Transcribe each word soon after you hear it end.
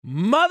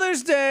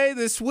Mother's Day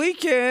this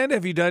weekend.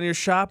 Have you done your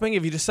shopping?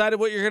 Have you decided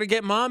what you're going to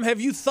get, Mom? Have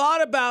you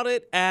thought about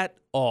it at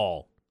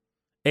all?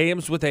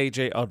 AMs with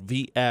AJ on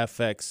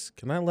VFX.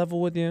 Can I level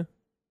with you?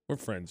 We're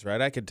friends,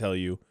 right? I can tell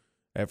you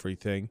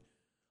everything.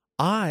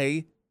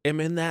 I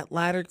am in that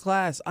latter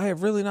class. I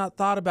have really not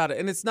thought about it.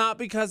 And it's not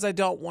because I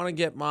don't want to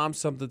get Mom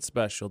something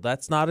special.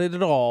 That's not it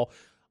at all.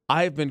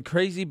 I've been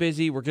crazy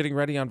busy. We're getting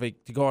ready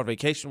to go on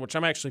vacation, which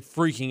I'm actually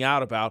freaking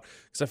out about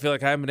because I feel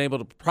like I haven't been able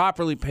to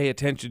properly pay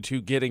attention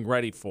to getting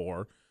ready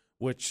for,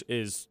 which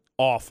is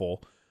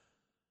awful.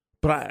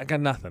 But I got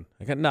nothing.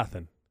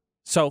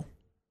 So,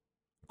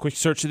 quick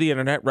search of the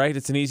internet, right?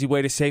 It's an easy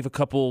way to save a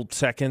couple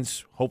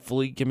seconds,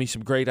 hopefully give me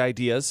some great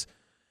ideas.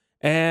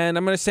 And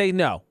I'm going to say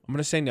no.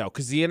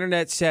 Because the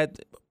internet said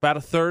about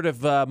a third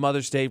of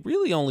Mother's Day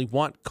really only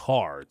want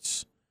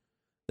cards.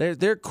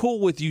 They're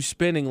cool with you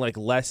spending like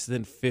less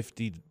than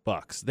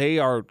 $50. They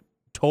are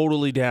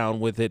totally down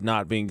with it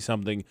not being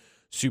something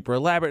super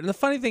elaborate. And the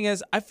funny thing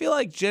is, I feel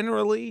like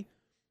generally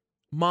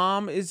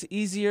Mom is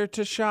easier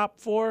to shop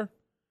for.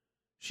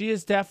 She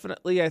is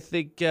definitely, I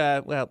think,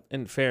 well,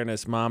 in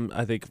fairness, Mom,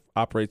 I think,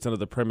 operates under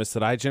the premise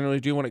that I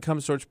generally do when it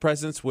comes towards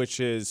presents, which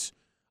is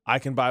I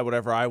can buy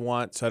whatever I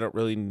want, so I don't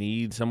really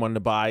need someone to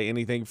buy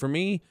anything for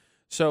me.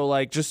 So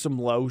like just some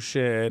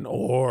lotion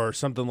or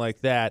something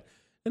like that.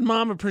 And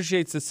Mom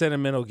appreciates the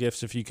sentimental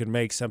gifts if you can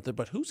make something,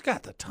 but who's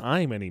got the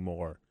time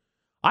anymore?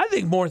 I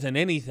think more than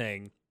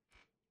anything,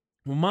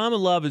 Mom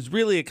and Love is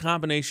really a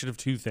combination of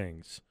two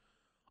things.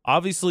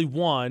 Obviously,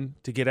 one,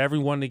 to get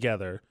everyone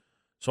together.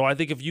 So I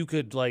think if you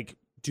could like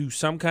do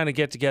some kind of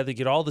get-together,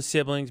 get all the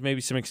siblings, maybe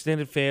some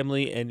extended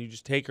family, and you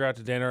just take her out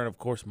to dinner, and of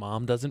course,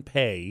 Mom doesn't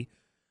pay.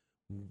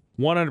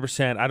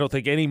 100%. I don't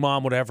think any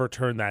mom would ever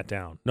turn that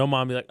down. No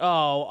mom would be like,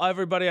 oh,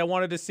 everybody I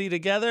wanted to see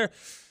together.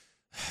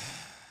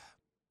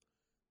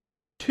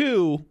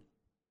 Two,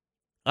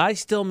 I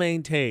still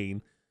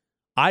maintain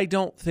I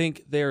don't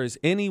think there is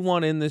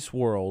anyone in this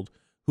world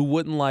who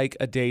wouldn't like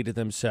a day to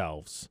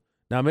themselves.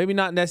 Now, maybe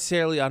not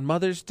necessarily on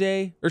Mother's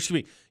Day, or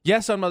excuse me,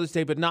 yes, on Mother's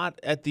Day, but not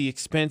at the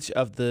expense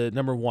of the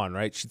number one,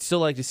 right? She'd still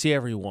like to see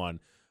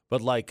everyone,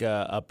 but like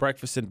a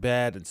breakfast in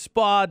bed and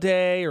spa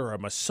day or a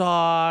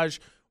massage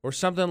or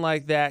something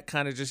like that,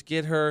 kind of just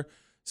get her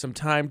some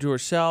time to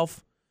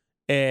herself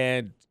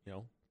and, you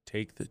know,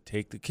 take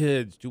the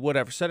kids, do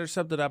whatever, set her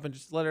something up and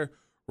just let her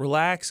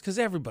relax, because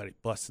everybody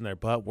busting their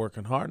butt,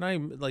 working hard, not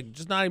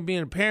even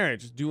being a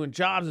parent, just doing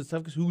jobs and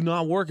stuff, because who's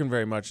not working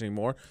very much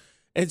anymore.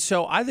 And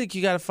so I think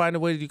you got to find a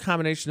way to do a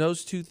combination of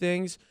those two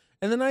things.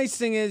 And the nice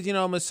thing is, you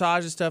know,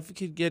 massage and stuff, it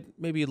could get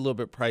maybe a little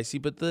bit pricey,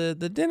 but the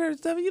dinner and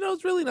stuff, you know,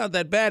 it's really not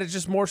that bad. It's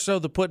just more so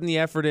the putting the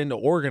effort into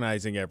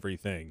organizing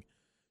everything.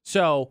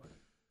 So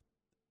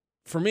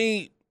for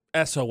me,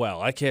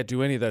 SOL, I can't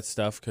do any of that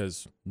stuff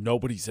because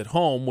nobody's at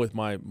home with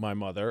my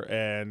mother,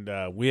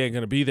 and we ain't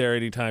going to be there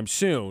anytime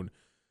soon.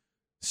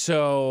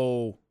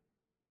 So,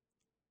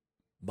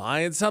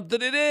 buying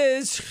something it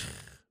is.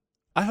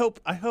 I hope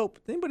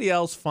anybody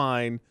else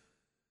find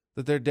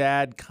that their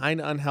dad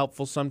kind of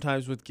unhelpful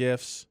sometimes with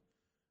gifts,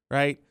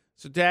 right?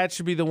 So dad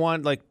should be the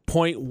one, like,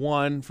 point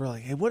one for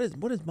like, hey, what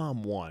does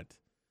Mom want?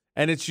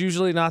 And it's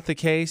usually not the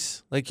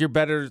case. Like, you're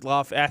better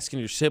off asking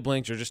your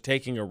siblings or just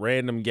taking a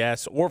random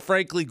guess, or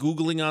frankly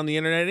Googling on the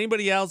internet.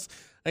 Anybody else?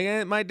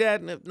 Like, my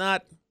dad,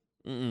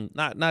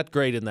 not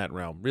great in that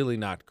realm. Really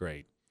not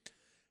great.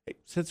 Hey,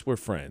 since we're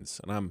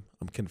friends, and I'm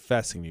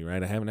confessing to you,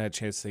 right? I haven't had a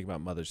chance to think about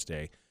Mother's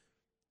Day.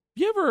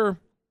 You ever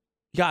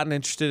gotten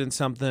interested in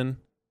something,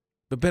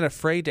 but been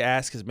afraid to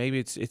ask because maybe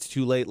it's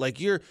too late?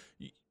 Like, you're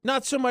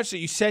not so much that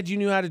you said you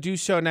knew how to do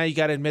so, and now you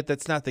got to admit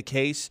that's not the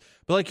case.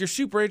 But like, you're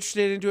super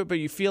interested into it, but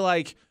you feel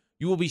like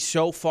you will be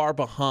so far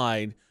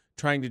behind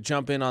trying to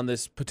jump in on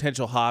this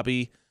potential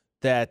hobby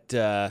that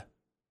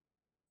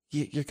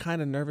you're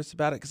kind of nervous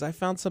about it. Because I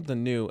found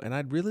something new, and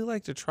I'd really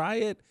like to try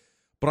it.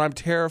 But I'm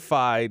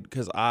terrified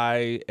because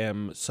I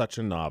am such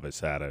a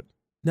novice at it.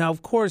 Now,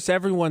 of course,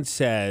 everyone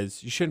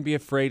says you shouldn't be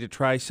afraid to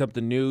try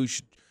something new. You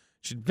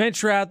should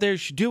venture out there. You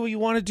should do what you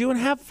want to do and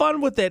have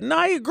fun with it. And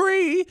I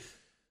agree.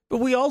 But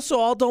we also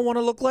all don't want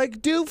to look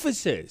like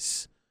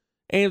doofuses.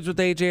 Ames with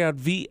AJ on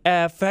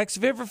VFX.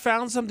 Have you ever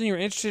found something you're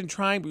interested in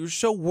trying, but you were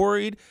so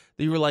worried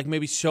that you were like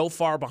maybe so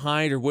far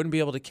behind or wouldn't be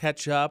able to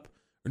catch up,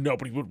 or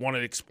nobody would want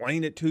to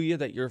explain it to you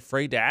that you're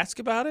afraid to ask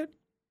about it?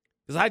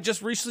 Because I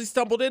just recently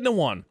stumbled into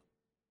one.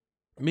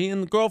 Me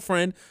and the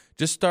girlfriend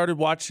just started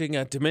watching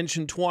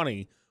Dimension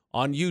 20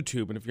 on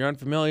YouTube. And if you're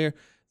unfamiliar,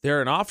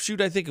 they're an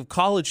offshoot, I think, of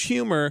College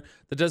Humor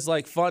that does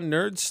like fun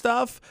nerd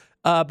stuff.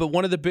 But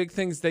one of the big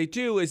things they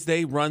do is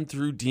they run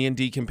through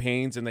D&D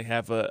campaigns, and they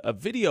have a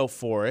video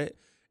for it.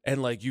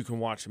 And like, you can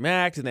watch them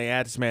act, and they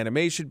add some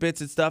animation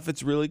bits and stuff.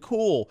 It's really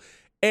cool.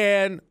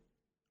 And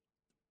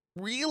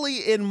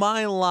really, in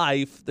my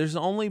life, there's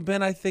only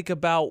been, I think,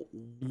 about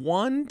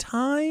one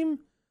time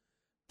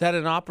that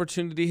an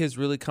opportunity has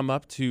really come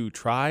up to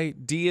try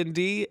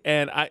D&D,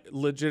 and I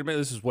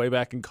legitimately, this is way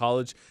back in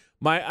college,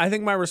 I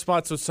think my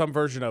response was some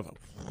version of,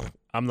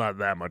 I'm not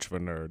that much of a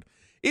nerd.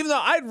 Even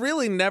though I'd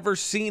really never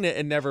seen it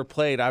and never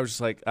played, I was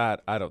just like, I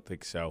don't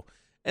think so.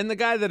 And the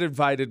guy that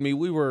invited me,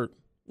 we were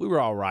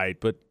all right,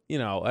 but we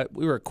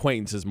were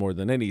acquaintances more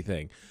than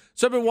anything.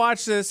 So I've been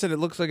watching this, and it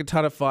looks like a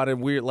ton of fun,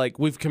 and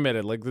we've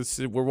committed. Like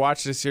we're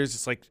watching this series.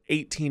 It's like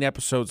 18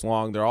 episodes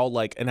long. They're all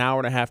like an hour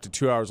and a half to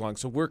 2 hours long.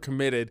 So we're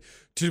committed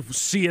to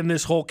seeing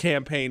this whole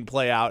campaign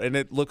play out, and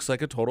it looks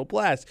like a total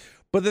blast.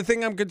 But the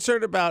thing I'm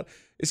concerned about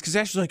is because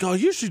Ashley's like, "Oh,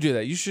 you should do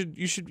that.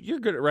 You're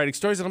good at writing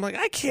stories." And I'm like,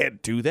 "I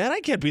can't do that.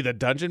 I can't be the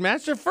dungeon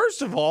master.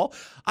 First of all,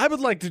 I would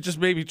like to just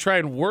maybe try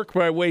and work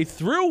my way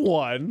through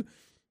one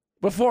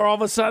before all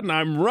of a sudden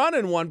I'm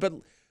running one." But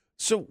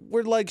so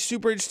we're like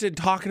super interested in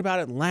talking about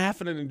it and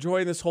laughing and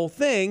enjoying this whole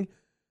thing.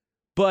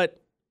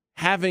 But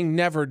having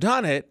never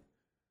done it,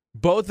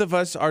 both of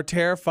us are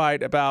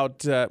terrified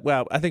about,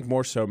 I think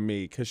more so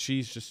me, because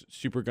she's just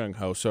super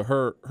gung-ho. So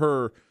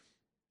her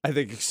I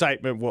think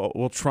excitement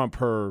will trump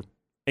her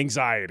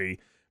anxiety.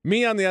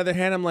 Me, on the other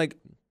hand, I'm like,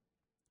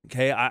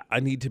 okay, I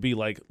need to be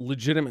like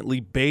legitimately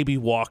baby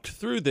walked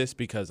through this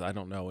because I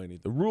don't know any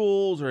of the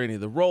rules or any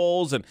of the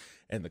roles and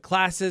the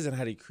classes and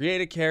how do you create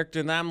a character.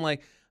 And I'm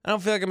like, I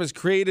don't feel like I'm as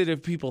creative as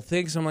people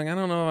think. So I'm like, I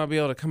don't know if I'll be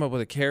able to come up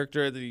with a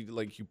character that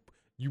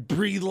you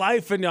breathe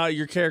life into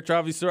your character,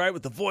 obviously, right?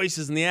 With the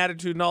voices and the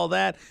attitude and all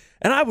that.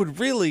 And I would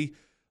really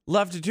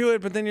love to do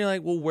it. But then you're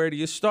like, well, where do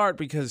you start?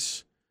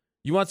 Because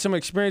you want some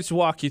experience to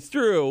walk you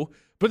through,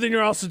 but then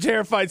you're also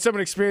terrified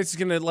someone experience is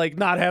going to like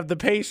not have the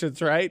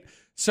patience, right?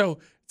 So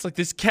it's like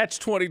this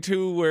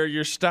catch-22 where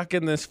you're stuck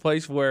in this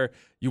place where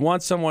you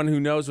want someone who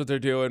knows what they're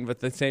doing, but at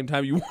the same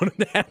time you want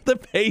them to have the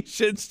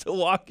patience to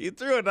walk you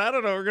through it. I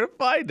don't know. We're going to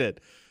find it.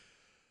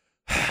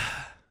 I'm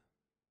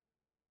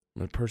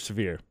going to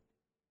persevere.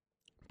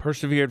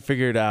 Persevered,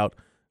 figure it out.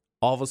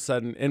 All of a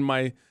sudden, in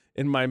my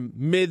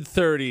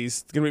mid-30s,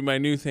 it's going to be my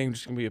new thing.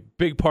 Just going to be a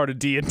big part of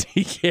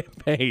D&D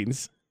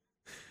campaigns.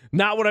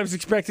 Not what I was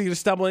expecting to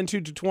stumble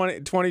into to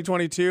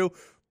 2022.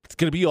 It's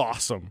going to be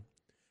awesome.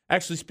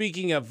 Actually,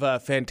 speaking of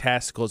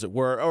fantastical, as it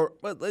were, or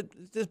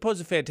as opposed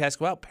to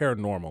fantastical, about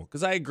paranormal,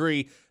 because I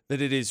agree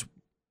that it is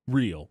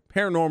real.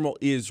 Paranormal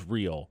is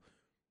real.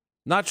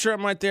 Not sure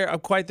I'm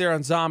quite there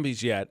on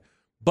zombies yet,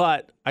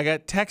 but I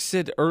got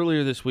texted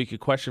earlier this week a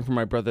question from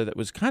my brother that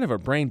was kind of a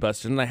brain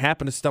buster, and I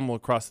happened to stumble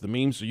across the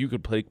meme, so you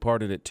could take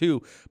part in it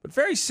too. But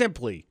very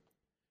simply,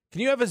 can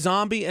you have a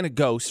zombie and a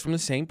ghost from the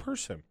same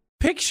person?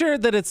 Picture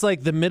that it's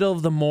like the middle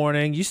of the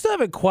morning. You still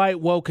haven't quite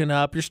woken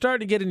up. You're starting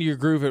to get into your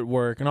groove at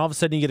work, and all of a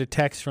sudden you get a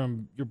text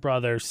from your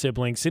brother,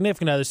 sibling,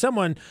 significant other,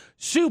 someone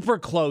super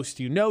close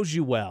to you, knows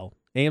you well.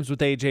 AMs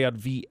with AJ on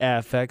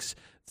VFX.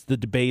 It's the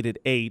debate at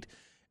 8.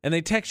 And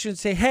they text you and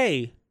say,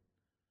 hey,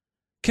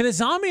 can a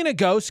zombie and a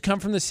ghost come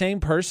from the same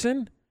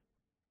person?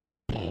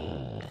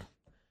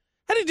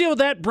 How do you deal with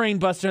that brain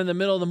buster in the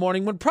middle of the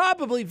morning when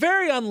probably,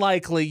 very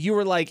unlikely, you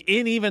were like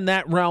in even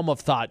that realm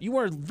of thought? You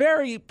were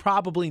very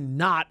probably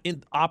not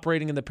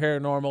operating in the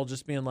paranormal,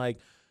 just being like,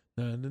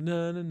 na, na,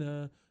 na, na,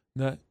 na,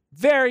 na.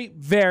 Very,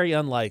 very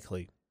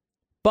unlikely.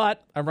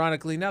 But,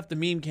 ironically enough, the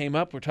meme came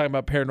up. We're talking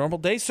about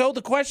Paranormal Day. So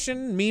the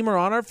question, meme, are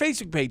on our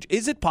Facebook page.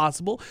 Is it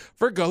possible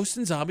for a ghost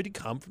and zombie to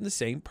come from the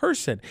same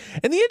person?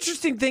 And the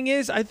interesting thing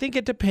is, I think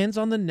it depends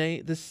on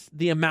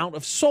the amount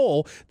of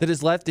soul that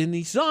is left in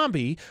the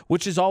zombie,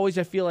 which is always,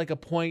 I feel like,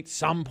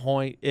 some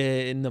point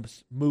in the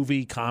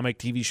movie, comic,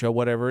 TV show,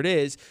 whatever it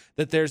is,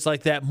 that there's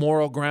like that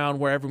moral ground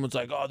where everyone's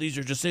like, oh, these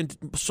are just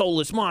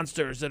soulless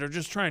monsters that are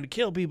just trying to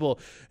kill people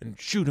and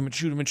shoot them and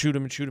shoot them and shoot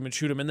them and shoot them and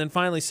shoot them. And then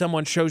finally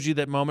someone shows you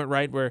that moment,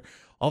 right, where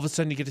all of a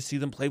sudden you get to see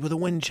them play with a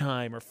wind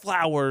chime or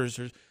flowers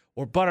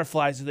or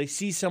butterflies. Or they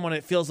see someone,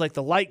 it feels like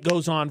the light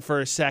goes on for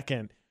a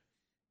second.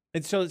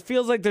 And so it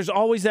feels like there's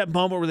always that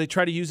moment where they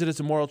try to use it as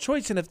a moral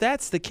choice. And if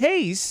that's the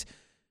case,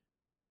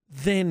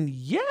 then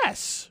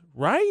yes,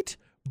 right?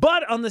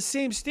 But on the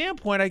same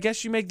standpoint, I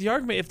guess you make the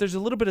argument, if there's a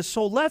little bit of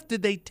soul left,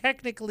 did they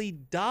technically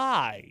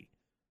die?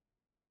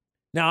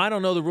 Now, I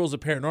don't know the rules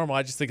of paranormal.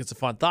 I just think it's a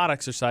fun thought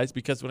exercise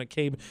because when it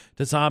came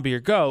to zombie or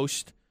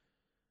ghost,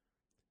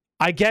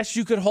 I guess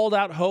you could hold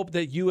out hope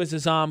that you as a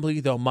zombie,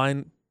 though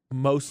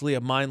mostly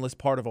a mindless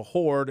part of a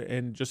horde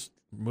and just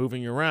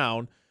moving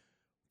around,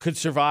 could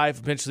survive,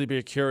 eventually be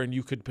a cure, and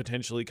you could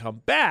potentially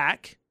come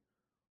back.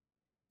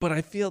 But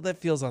I feel that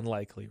feels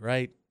unlikely,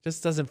 right?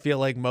 Just doesn't feel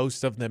like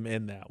most of them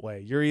end that way.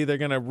 You're either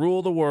going to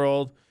rule the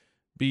world,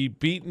 be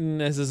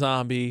beaten as a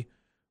zombie,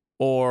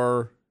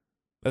 or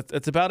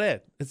that's about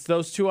it. It's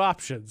those two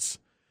options.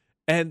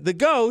 And the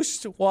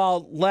ghost,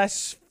 while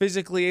less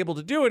physically able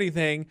to do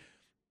anything,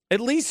 at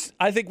least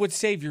I think would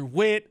save your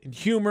wit and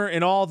humor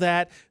and all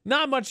that.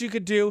 Not much you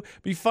could do.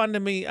 Be fun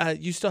to me.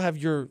 You still have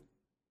your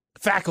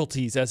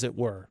faculties, as it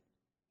were.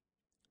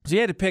 So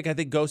you had to pick. I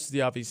think ghost is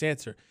the obvious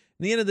answer. At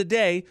the end of the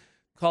day,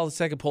 call the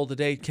second poll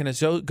today. Can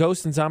a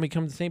ghost and zombie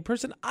come from the same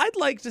person? I'd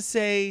like to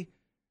say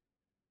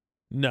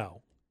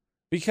no.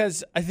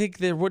 Because I think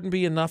there wouldn't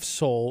be enough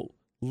soul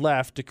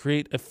left to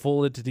create a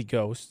full entity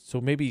ghost. So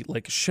maybe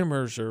like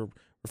shimmers or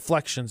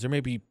reflections or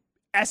maybe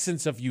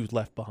essence of you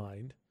left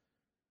behind.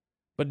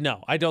 But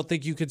no, I don't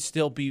think you could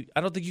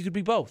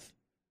be both.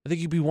 I think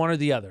you'd be one or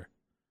the other.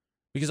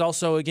 Because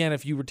also, again,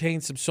 if you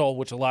retain some soul,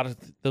 which a lot of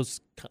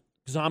those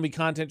zombie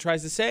content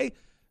tries to say,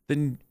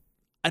 then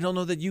I don't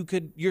know that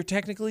you're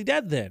technically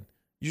dead then.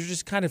 You're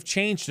just kind of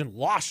changed and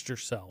lost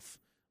yourself.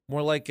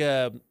 More like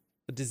a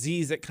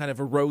disease that kind of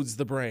erodes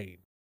the brain.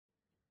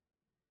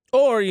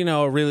 Or,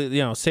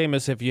 same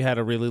as if you had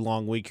a really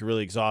long week, you're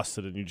really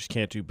exhausted and you just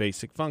can't do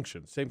basic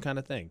functions. Same kind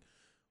of thing.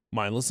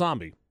 Mindless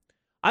zombie.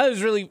 I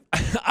was really,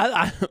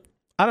 I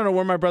don't know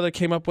where my brother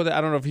came up with it.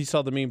 I don't know if he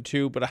saw the meme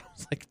too, but I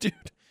was like, dude,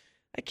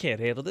 I can't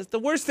handle this. The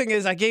worst thing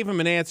is I gave him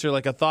an answer,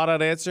 like a thought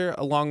out answer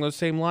along those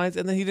same lines,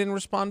 and then he didn't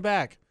respond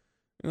back.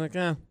 You're like,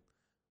 well,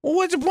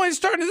 what's the point of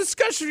starting a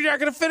discussion if you're not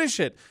going to finish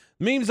it?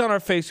 Memes on our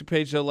Facebook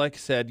page, though, like I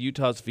said,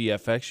 Utah's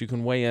VFX. You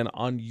can weigh in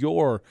on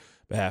your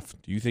behalf.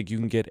 Do you think you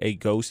can get a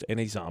ghost and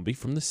a zombie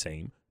from the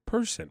same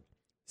person?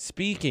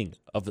 Speaking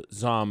of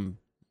zombiac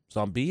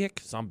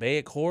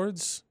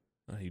hordes,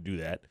 how do you do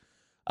that?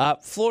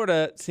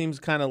 Florida seems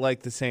kind of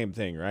like the same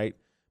thing, right?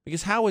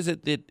 Because how is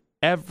it that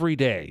every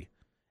day,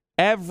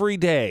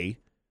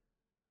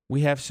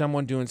 we have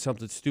someone doing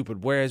something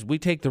stupid, whereas we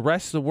take the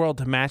rest of the world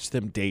to match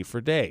them day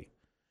for day?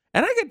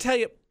 And I can tell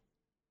you,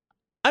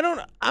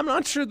 I'm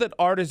not sure that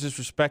art is as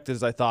respected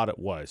as I thought it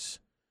was.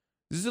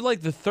 This is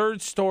like the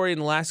third story in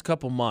the last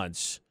couple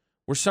months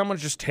where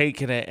someone's just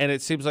taking it, and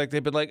it seems like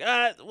they've been like,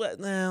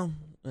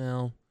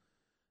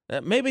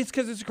 maybe it's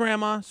because it's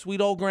grandma, sweet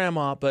old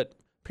grandma, but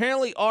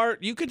apparently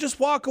art, you could just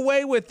walk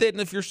away with it,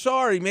 and if you're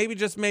sorry,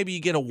 maybe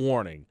you get a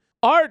warning.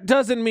 Art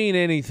doesn't mean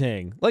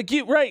anything.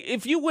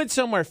 If you went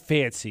somewhere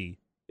fancy,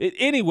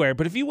 anywhere,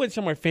 but if you went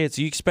somewhere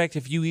fancy, you expect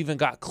if you even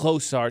got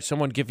close to art,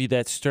 someone give you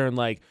that stern,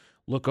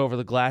 look over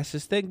the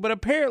glasses thing, but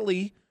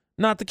apparently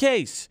not the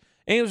case.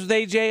 Ames with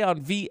AJ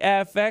on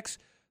VFX.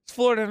 It's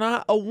Florida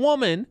not. A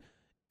woman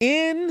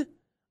in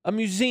a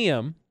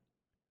museum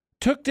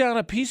took down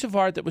a piece of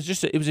art that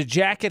was it was a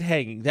jacket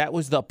hanging. That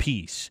was the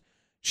piece.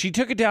 She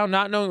took it down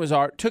not knowing it was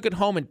art, took it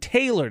home and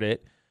tailored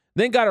it,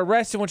 then got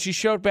arrested when she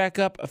showed back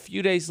up a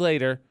few days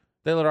later.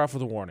 They let her off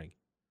with a warning.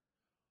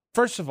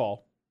 First of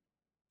all,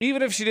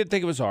 even if she didn't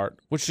think it was art,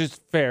 which is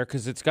fair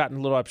because it's gotten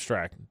a little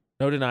abstract,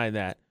 no denying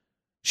that,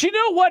 she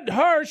knew it wasn't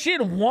her. She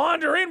didn't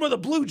wander in with a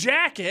blue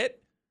jacket.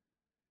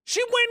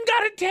 She went and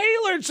got it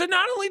tailored. So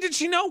not only did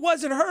she know it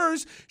wasn't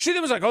hers, she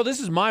then was like, oh, this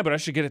is mine, but I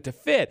should get it to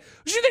fit.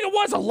 She think it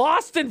was a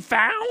lost and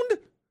found? And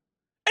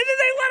then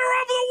they let her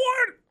off with a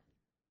warrant.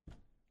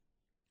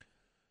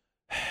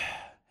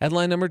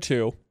 Headline number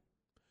 2.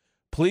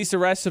 Police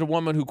arrested a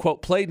woman who,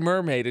 quote, played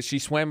mermaid as she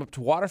swam up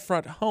to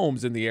waterfront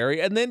homes in the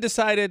area and then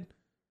decided,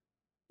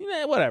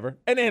 whatever,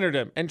 and entered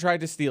them and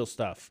tried to steal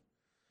stuff.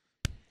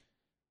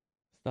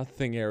 It's not the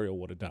thing Ariel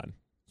would have done.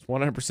 It's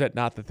 100%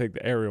 not the thing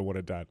that Ariel would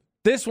have done.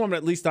 This woman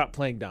at least not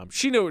playing dumb.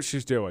 She knew what she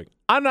was doing.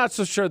 I'm not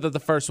so sure that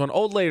the first one,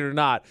 old lady or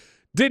not,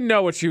 didn't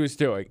know what she was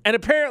doing. And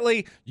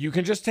apparently, you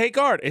can just take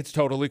art. It's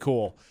totally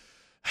cool.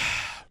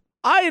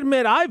 I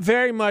admit I've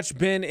very much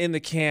been in the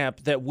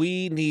camp that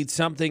we need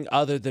something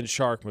other than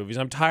shark movies.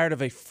 I'm tired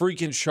of a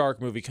freaking shark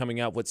movie coming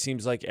out what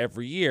seems like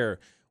every year.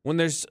 When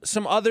there's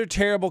some other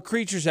terrible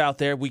creatures out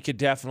there, we could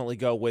definitely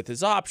go with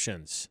as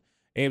options.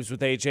 Ames with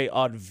AJ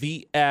on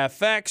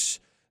VFX.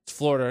 It's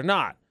Florida or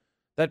not.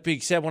 That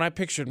being said, when I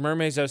pictured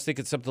mermaids, I was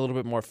thinking something a little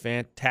bit more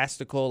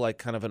fantastical, like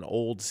kind of an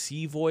old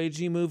sea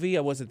voyagey movie.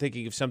 I wasn't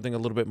thinking of something a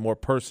little bit more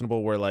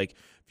personable where, if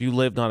you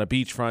lived on a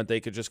beachfront,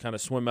 they could just kind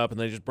of swim up and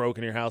they just broke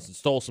into your house and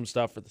stole some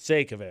stuff for the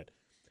sake of it.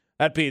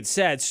 That being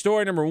said,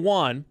 story number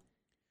 1,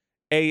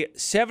 a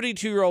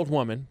 72-year-old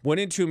woman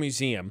went into a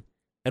museum,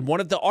 and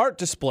one of the art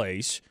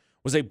displays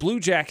was a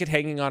blue jacket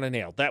hanging on a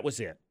nail. That was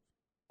it.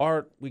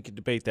 Art, we could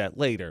debate that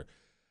later.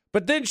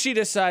 But then she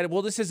decided,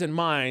 well, this isn't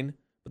mine.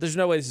 But there's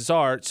no way this is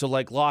art, so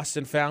lost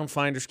and found,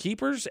 finders,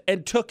 keepers,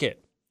 and took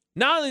it.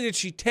 Not only did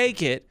she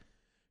take it,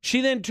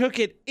 she then took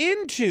it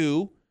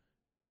into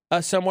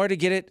somewhere to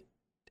get it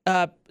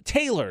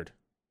tailored.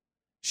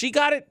 She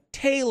got it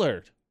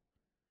tailored.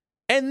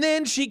 And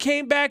then she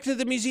came back to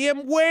the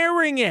museum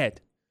wearing it.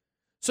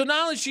 So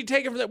not only did she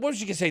take it from that, what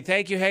she can say,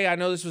 thank you, hey, I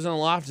know this was in the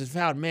loft and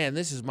found, man,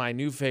 this is my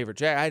new favorite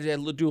jacket. I had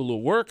to do a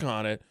little work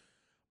on it,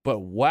 but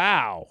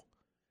wow.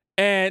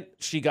 And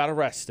she got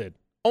arrested.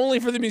 Only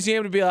for the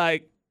museum to be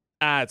like,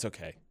 it's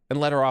okay, and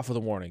let her off with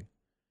a warning.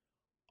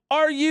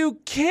 Are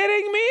you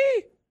kidding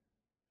me?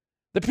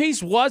 The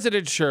piece wasn't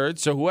insured,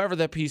 so whoever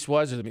that piece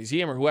was, or the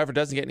museum, or whoever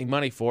doesn't get any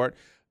money for it,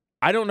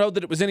 I don't know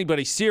that it was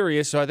anybody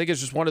serious, so I think it's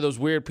just one of those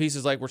weird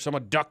pieces where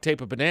someone duct tape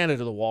a banana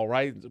to the wall,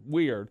 right? It's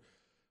weird.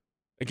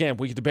 Again,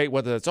 we could debate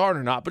whether that's art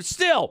or not, but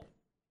still,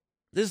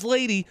 this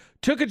lady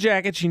took a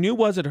jacket she knew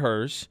wasn't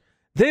hers,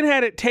 then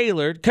had it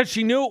tailored because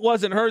she knew it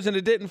wasn't hers and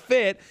it didn't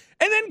fit,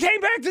 and then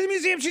came back to the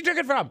museum she took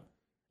it from.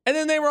 And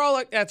then they were all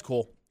like, that's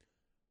cool.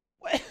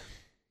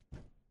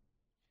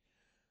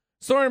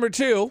 Story number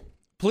 2,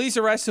 police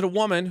arrested a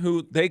woman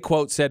who they,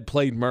 quote, said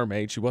played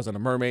mermaid. She wasn't a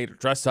mermaid or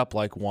dressed up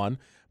like one,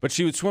 but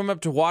she would swim up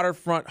to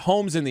waterfront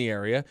homes in the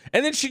area,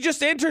 and then she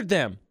just entered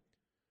them.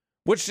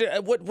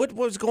 What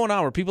was going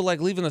on? Were people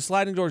leaving the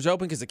sliding doors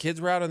open because the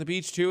kids were out on the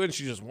beach too, and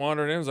she just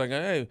wandered in and was like,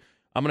 hey,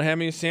 I'm going to have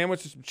me a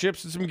sandwich with some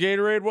chips and some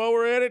Gatorade while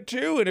we're at it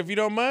too, and if you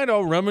don't mind,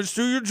 I'll rummage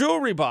through your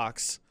jewelry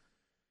box.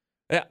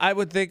 I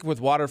would think with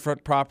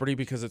waterfront property,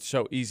 because it's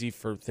so easy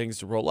for things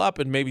to roll up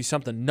and maybe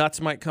something nuts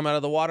might come out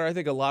of the water. I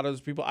think a lot of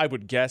those people, I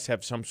would guess,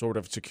 have some sort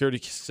of security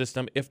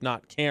system, if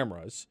not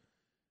cameras.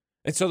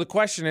 And so the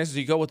question is,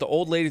 do you go with the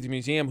old lady at the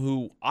museum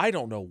who I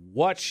don't know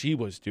what she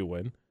was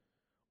doing,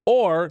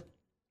 or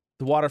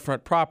the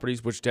waterfront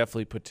properties, which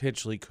definitely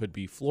potentially could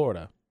be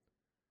Florida?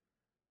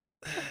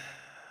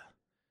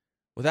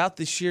 Without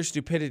the sheer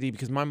stupidity,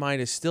 because my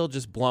mind is still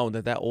just blown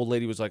that old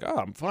lady was like, oh,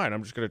 I'm fine.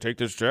 I'm just going to take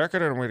this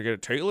jacket and I'm going to get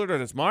it tailored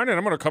and it's mine and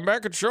I'm going to come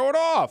back and show it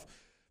off.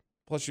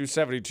 Plus, she was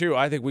 72.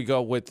 I think we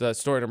go with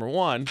story number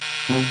 1, which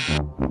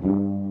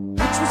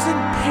was in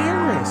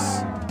Paris.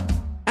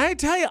 And I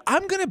tell you,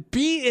 I'm going to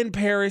be in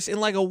Paris in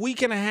like a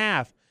week and a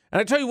half. And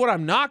I tell you what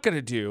I'm not going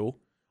to do.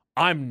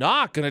 I'm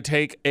not going to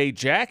take a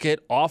jacket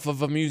off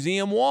of a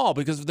museum wall,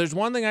 because if there's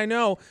one thing I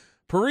know,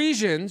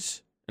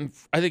 Parisians, and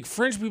I think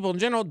French people in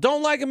general,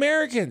 don't like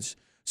Americans.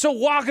 So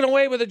walking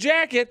away with a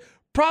jacket,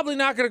 probably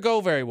not going to go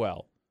very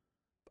well.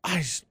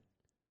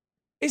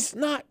 It's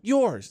not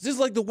yours. This is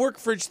like the work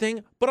fridge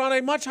thing, but on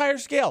a much higher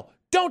scale.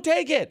 Don't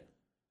take it.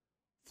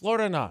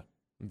 Florida not.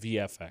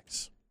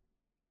 VFX.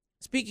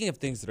 Speaking of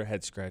things that are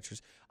head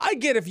scratchers, I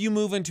get if you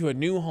move into a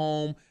new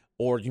home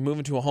or you move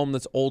into a home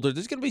that's older,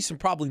 there's going to be some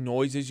probably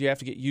noises you have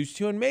to get used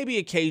to, and maybe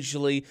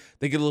occasionally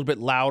they get a little bit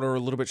louder or a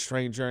little bit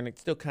stranger, and it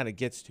still kind of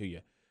gets to you.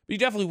 But you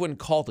definitely wouldn't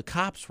call the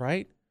cops,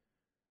 right?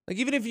 Like,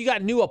 even if you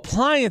got new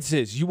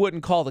appliances, you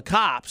wouldn't call the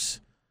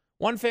cops.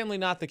 One family,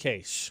 not the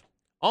case.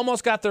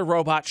 Almost got their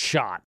robot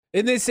shot.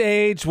 In this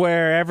age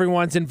where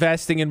everyone's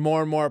investing in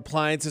more and more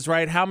appliances,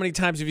 right? How many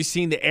times have you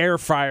seen the air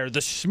fryer,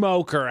 the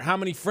smoker? How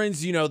many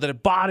friends do you know that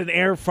have bought an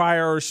air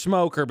fryer or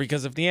smoker?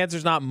 Because if the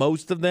answer's not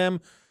most of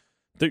them,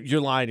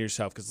 you're lying to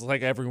yourself, because it's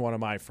like every one of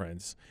my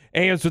friends.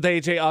 AMs with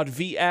AJ on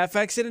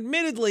VFX. And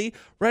admittedly,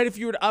 right, if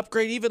you were to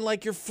upgrade even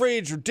like your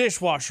fridge or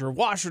dishwasher, or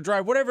washer,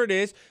 dryer, whatever it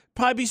is,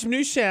 probably be some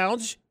new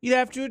sounds you'd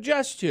have to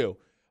adjust to.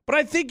 But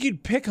I think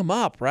you'd pick them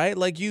up, right?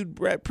 Like, you'd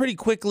pretty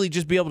quickly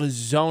just be able to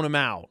zone them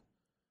out.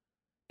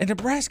 In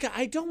Nebraska,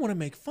 I don't want to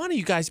make fun of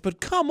you guys,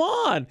 but come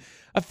on.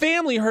 A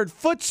family heard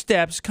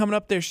footsteps coming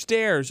up their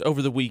stairs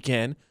over the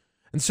weekend.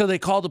 And so they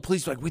called the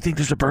police, like, we think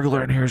there's a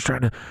burglar in here. He's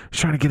trying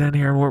to get in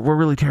here. And we're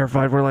really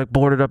terrified. We're like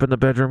boarded up in the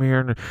bedroom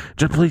here. And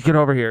just please get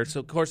over here. So,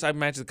 of course, I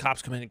imagine the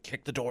cops come in and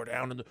kick the door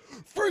down. And the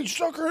free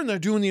sucker. And they're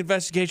doing the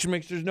investigation,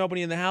 make sure there's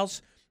nobody in the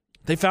house.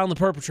 They found the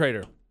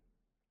perpetrator.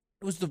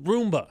 It was the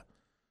Roomba.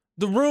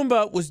 The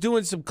Roomba was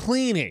doing some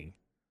cleaning.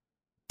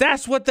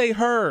 That's what they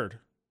heard.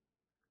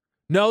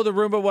 No, the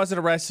Roomba wasn't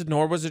arrested,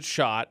 nor was it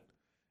shot.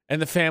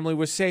 And the family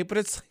was safe. But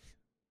it's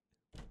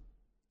like,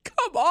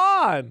 come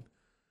on.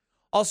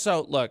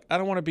 Also, look, I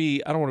don't want to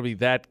be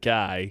that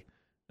guy,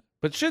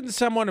 but shouldn't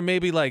someone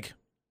maybe, like,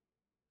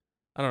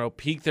 I don't know,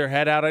 peek their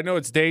head out? I know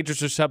it's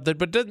dangerous or something,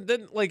 but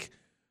doesn't like,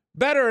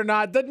 better or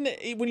not, doesn't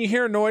it, when you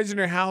hear a noise in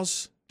your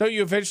house, don't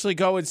you eventually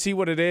go and see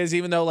what it is?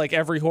 Even though, like,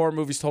 every horror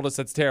movie's told us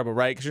that's terrible,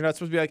 right? Because you're not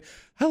supposed to be like,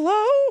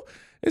 hello,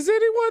 is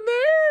anyone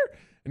there?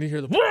 And you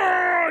hear the,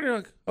 and you're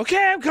like,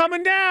 okay, I'm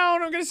coming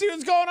down. I'm going to see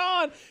what's going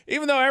on.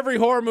 Even though every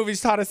horror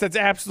movie's taught us that's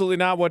absolutely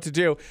not what to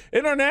do.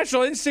 Isn't our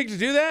natural instinct to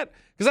do that?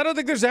 Because I don't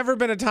think there's ever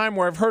been a time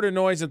where I've heard a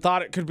noise and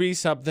thought it could be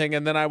something,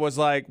 and then I was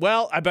like,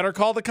 well, I better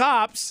call the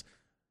cops.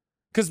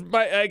 Because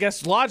I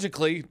guess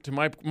logically, to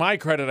my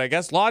credit, I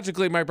guess,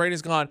 logically my brain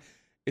has gone,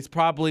 it's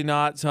probably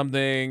not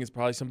something, it's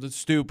probably something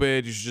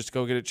stupid. You should just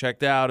go get it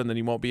checked out, and then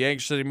you won't be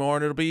anxious anymore,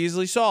 and it'll be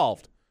easily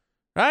solved.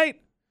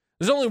 Right?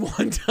 There's only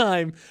one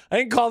time I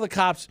didn't call the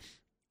cops.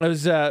 I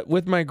was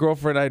with my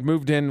girlfriend. I had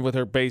moved in with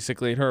her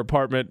basically in her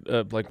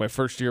apartment, like my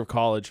first year of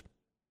college.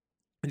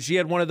 And she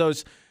had one of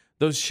those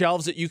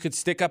shelves that you could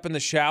stick up in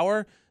the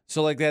shower.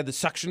 So like they had the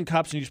suction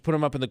cups and you just put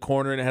them up in the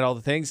corner and it had all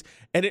the things.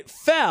 And it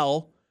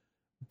fell,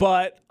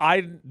 but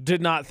I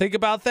did not think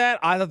about that.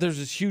 I thought there was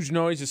this huge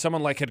noise that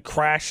someone like had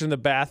crashed in the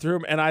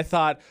bathroom. And I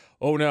thought,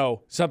 oh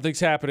no, something's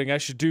happening. I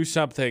should do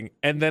something.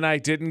 And then I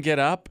didn't get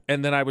up.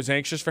 And then I was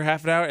anxious for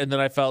half an hour. And then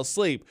I fell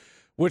asleep.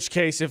 Which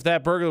case, if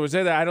that burglar was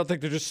in there, I don't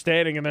think they're just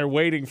standing and they're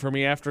waiting for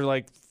me after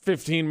like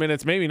 15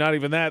 minutes, maybe not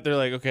even that. They're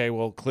like, okay,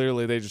 well,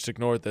 clearly they just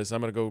ignored this.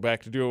 I'm going to go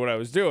back to doing what I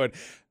was doing.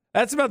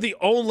 That's about the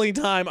only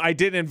time I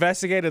didn't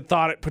investigate and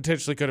thought it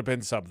potentially could have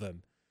been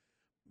something.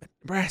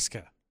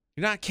 Nebraska,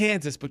 you're not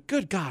Kansas, but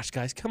good gosh,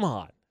 guys, come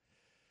on.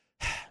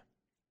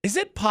 Is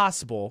it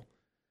possible?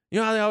 You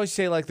know how they always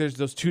say, like, there's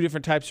those two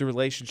different types of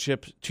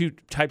relationships, two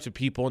types of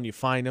people, and you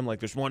find them. Like,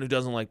 there's one who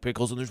doesn't like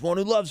pickles, and there's one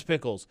who loves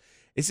pickles.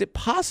 Is it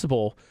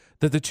possible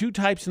that the two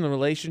types in the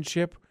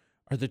relationship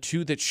are the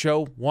two that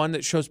show, one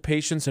that shows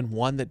patience and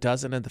one that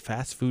doesn't in the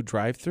fast food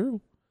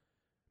drive-thru?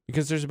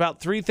 Because there's about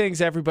three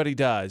things everybody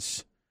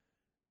does,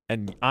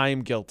 and I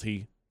am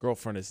guilty.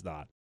 Girlfriend is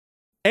not.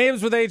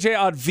 Ames with AJ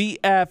on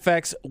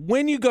VFX.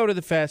 When you go to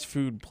the fast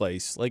food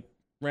place, like,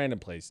 random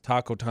place,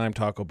 Taco Time,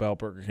 Taco Bell,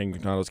 Burger King,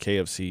 McDonald's,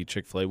 KFC,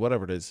 Chick-fil-A,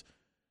 whatever it is.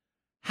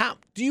 How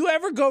do you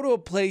ever go to a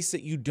place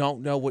that you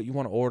don't know what you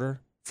want to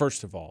order?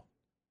 First of all,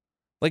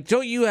 like,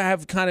 don't you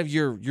have kind of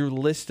your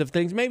list of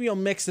things? Maybe you'll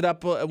mix it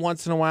up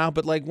once in a while,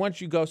 but like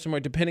once you go somewhere,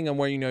 depending on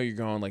where you know you're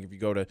going, like if you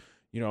go to,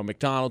 a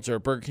McDonald's or a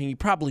Burger King, you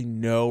probably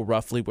know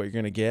roughly what you're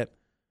going to get.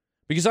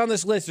 Because on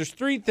this list, there's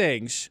 3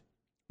 things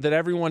that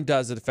everyone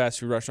does at a fast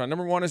food restaurant.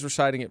 Number 1 is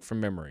reciting it from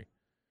memory.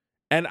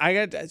 And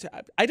I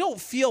don't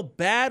feel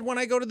bad when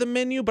I go to the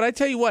menu, but I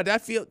tell you what,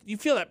 you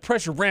feel that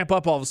pressure ramp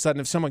up all of a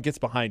sudden if someone gets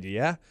behind you,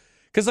 yeah?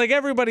 Because, like,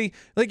 everybody,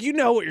 like, you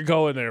know what you're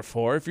going there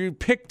for. If you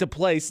picked a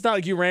place, it's not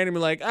like you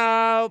randomly like,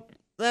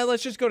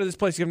 let's just go to this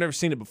place. You've never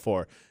seen it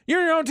before.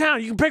 You're in your own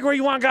town. You can pick where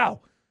you want to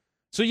go.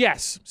 So,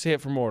 yes, say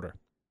it from order.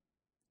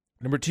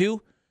 Number 2,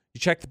 you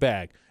check the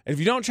bag. And if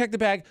you don't check the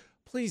bag,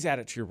 please add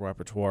it to your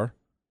repertoire.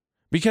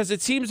 Because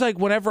it seems like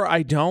whenever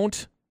I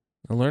don't,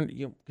 I learn,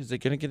 because they're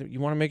going to get it.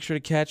 You want to make sure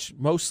to catch,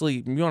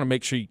 mostly, you want to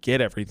make sure you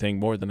get everything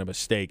more than a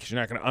mistake, because you're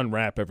not going to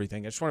unwrap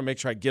everything. I just want to make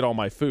sure I get all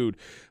my food.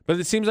 But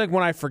it seems like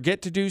when I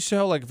forget to do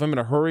so, like if I'm in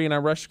a hurry and I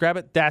rush to grab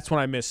it, that's when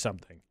I miss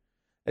something.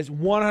 It's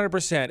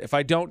 100%. If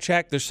I don't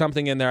check, there's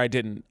something in there I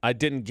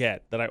didn't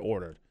get that I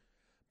ordered.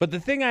 But the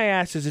thing I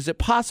asked is it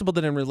possible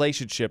that in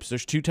relationships,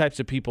 there's 2 types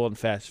of people in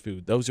fast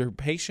food? Those who are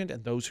patient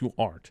and those who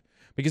aren't.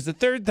 Because the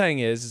third thing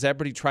is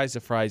everybody tries the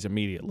fries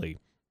immediately.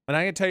 And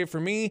I can tell you, for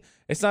me,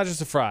 it's not just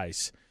the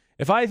fries.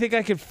 If I think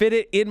I can fit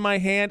it in my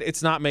hand,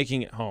 it's not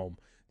making it home.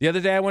 The other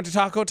day I went to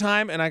Taco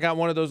Time, and I got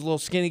one of those little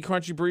skinny,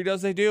 crunchy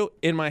burritos they do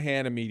in my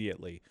hand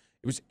immediately.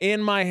 It was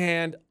in my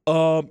hand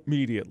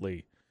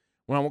immediately.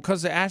 When it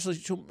comes to Ashley,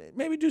 she'll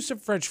maybe do some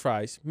French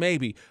fries,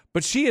 maybe.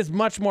 But she is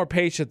much more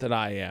patient than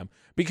I am.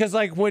 Because,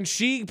 like, when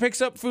she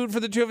picks up food for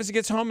the 2 of us and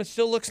gets home, it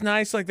still looks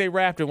nice like they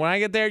wrapped it. When I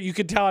get there, you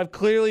can tell I've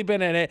clearly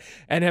been in it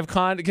and have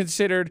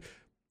considered,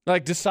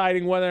 like,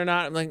 deciding whether or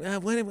not, I'm like,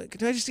 wait,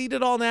 can I just eat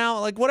it all now?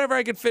 Like, whatever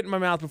I could fit in my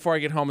mouth before I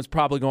get home is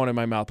probably going in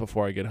my mouth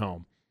before I get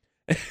home.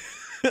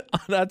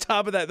 On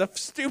top of that, the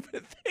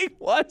stupid thing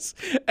was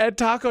at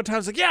Taco Time, I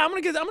was like, yeah, I'm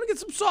gonna get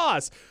some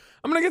sauce.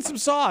 I'm gonna get some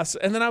sauce.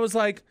 And then I was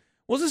like,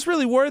 was this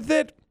really worth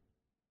it?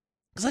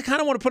 Because I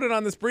kind of want to put it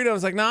on this burrito. I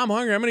was like, nah, I'm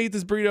hungry. I'm going to eat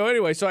this burrito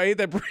anyway. So I ate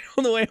that burrito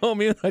on the way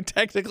home. Even though I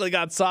technically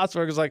got sauce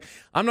for it. I was like,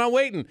 I'm not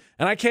waiting.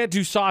 And I can't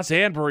do sauce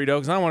and burrito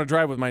because I don't want to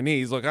drive with my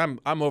knees. Look, I'm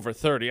over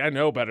 30. I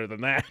know better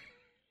than that.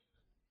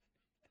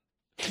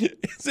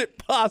 Is it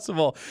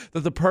possible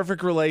that the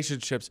perfect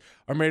relationships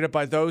are made up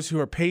by those who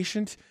are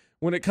patient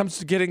when it comes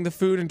to getting the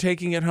food and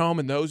taking it home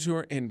and those who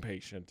are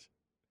impatient?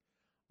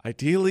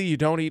 Ideally, you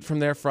don't eat from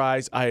their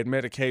fries. I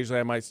admit occasionally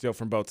I might steal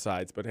from both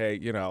sides. But hey,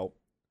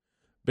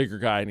 bigger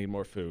guy, I need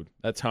more food.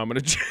 That's how I'm going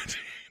to judge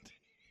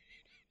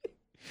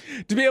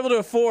it. To be able to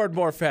afford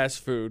more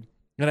fast food,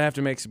 I'm going to have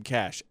to make some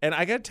cash. And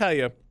I got to tell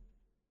you,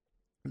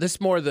 this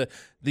is more the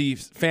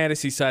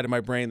fantasy side of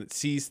my brain that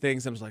sees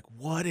things. I was like,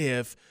 what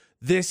if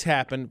this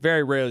happened?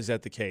 Very rarely is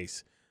that the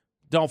case.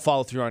 Don't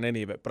follow through on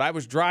any of it. But I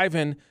was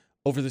driving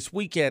over this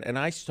weekend, and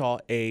I saw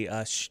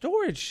a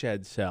storage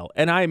shed sell.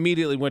 And I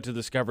immediately went to the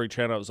Discovery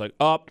Channel. I was like,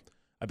 I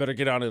better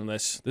get on in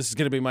this. This is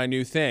going to be my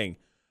new thing.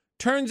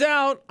 Turns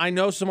out I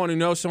know someone who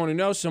knows someone who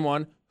knows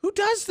someone who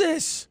does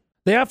this.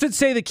 They often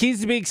say the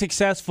keys to being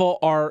successful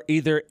are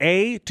either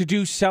A, to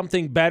do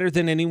something better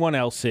than anyone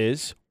else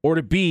is, or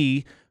to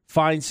B,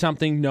 find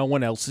something no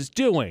one else is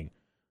doing,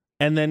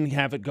 and then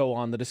have it go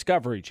on the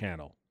Discovery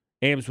Channel.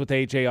 Ames with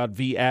AJ on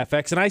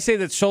VFX. And I say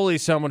that solely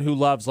as someone who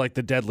loves, like,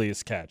 The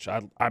Deadliest Catch.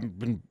 I've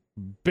been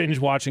binge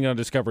watching on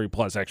Discovery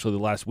Plus, actually,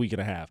 the last week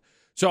and a half.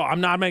 So I'm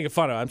not making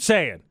fun of it. I'm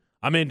saying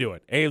I'm into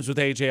it. Ames with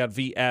AJ on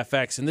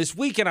VFX. And this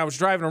weekend I was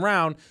driving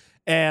around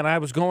and I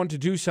was going to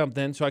do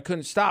something, so I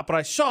couldn't stop. But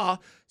I saw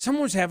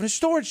someone was having a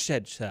storage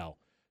shed sell.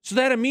 So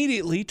that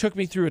immediately took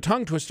me through a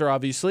tongue twister,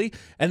 obviously.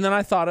 And then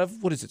I thought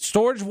of, what is it,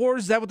 Storage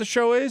Wars? Is that what the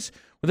show is?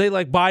 Where they,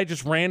 like, buy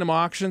just random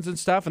auctions and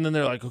stuff. And then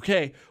they're like,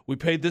 okay, we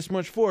paid this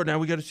much for it. Now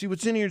we got to see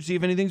what's in here to see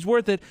if anything's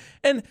worth it.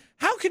 And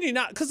how can you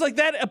not? Because, like,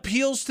 that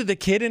appeals to the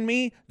kid in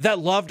me that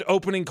loved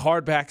opening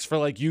card backs for,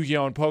 like,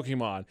 Yu-Gi-Oh! And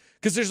Pokemon.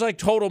 Because there's, like,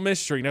 total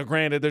mystery. Now,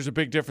 granted, there's a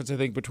big difference, I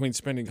think, between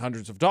spending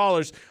hundreds of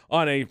dollars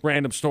on a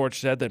random storage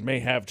shed that may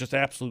have just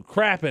absolute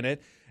crap in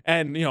it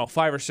and, $5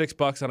 or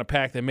 $6 on a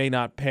pack that may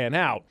not pan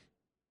out.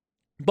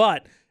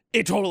 But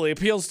it totally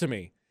appeals to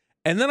me.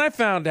 And then I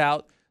found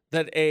out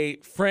that a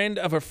friend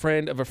of a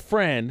friend of a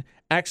friend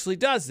actually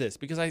does this,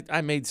 because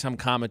I made some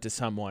comment to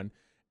someone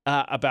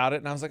about it,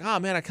 and I was like, oh,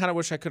 man, I kind of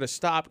wish I could have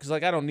stopped, because,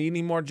 like, I don't need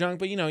any more junk,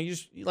 but, you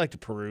like to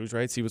peruse,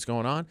 right, see what's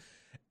going on.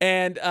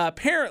 And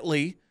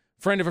apparently,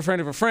 friend of a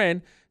friend of a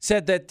friend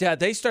said that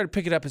they started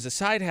picking it up as a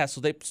side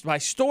hustle. They buy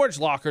storage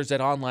lockers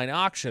at online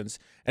auctions,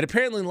 and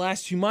apparently in the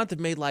last few months have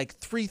made like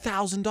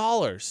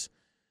 $3,000.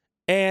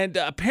 And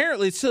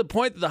apparently it's to the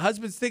point that the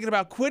husband's thinking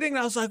about quitting, and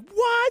I was like,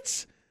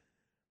 what?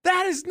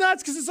 That is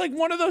nuts, because it's like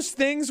one of those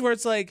things where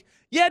it's like,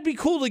 yeah, it'd be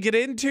cool to get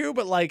into,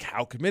 but, like,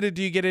 how committed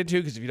do you get into?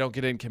 Because if you don't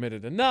get in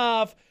committed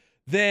enough,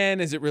 then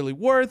is it really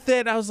worth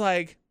it? I was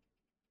like,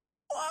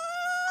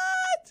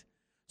 what?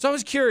 So I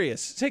was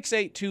curious.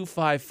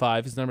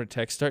 68255 is the number to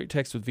text. Start your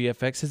text with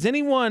VFX. Has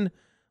anyone,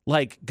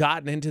 like,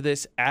 gotten into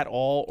this at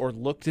all or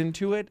looked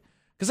into it?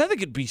 Because I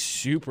think it'd be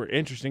super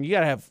interesting. You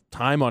got to have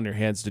time on your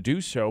hands to do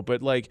so.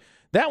 But, like,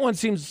 that one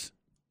seems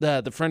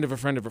the friend of a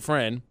friend of a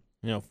friend,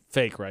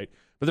 fake, right?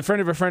 But the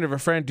friend of a friend of a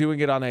friend doing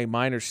it on a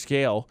minor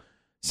scale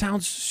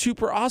sounds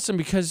super awesome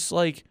because,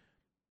 like,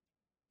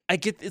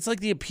 it's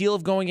like the appeal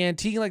of going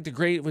antique, like the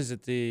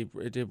roadshow,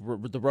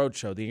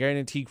 the Great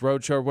Antique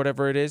Roadshow or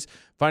whatever it is,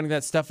 finding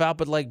that stuff out,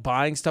 but like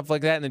buying stuff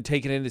like that and then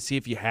taking it in to see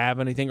if you have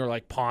anything, or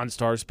like Pawn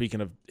Stars,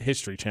 speaking of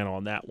History Channel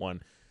on that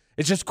one.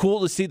 It's just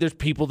cool to see there's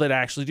people that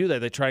actually do that.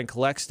 They try and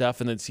collect stuff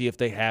and then see if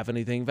they have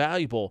anything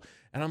valuable.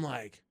 And I'm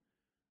like,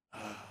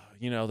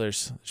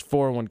 there's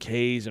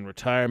 401ks and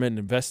retirement and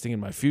investing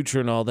in my future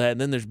and all that. And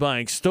then there's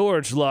buying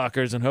storage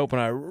lockers and hoping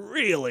I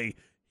really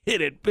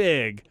hit it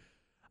big.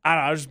 I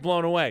don't know, I was just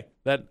blown away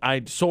that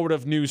I sort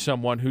of knew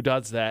someone who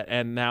does that,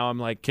 and now I'm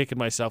like kicking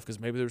myself because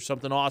maybe there's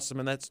something awesome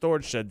in that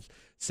storage shed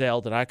sale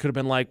that I could have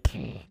been like,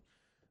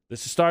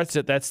 this starts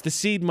it. That's the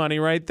seed money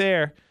right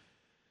there.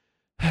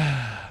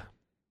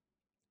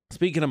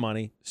 Speaking of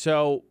money,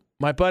 so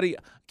my buddy,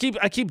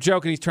 I keep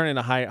joking he's turning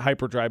into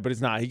hyperdrive, but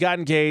he's not. He got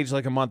engaged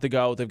like a month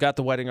ago. They've got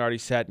the wedding already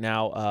set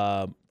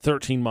now,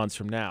 13 months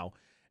from now.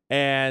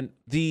 And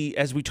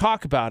as we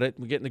talk about it,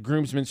 we're getting the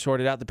groomsmen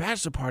sorted out. The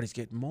bachelor parties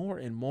get more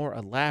and more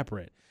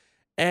elaborate.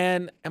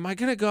 And am I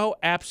going to go?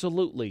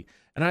 Absolutely.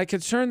 And am I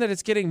concerned that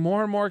it's getting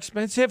more and more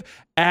expensive?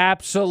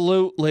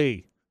 Absolutely.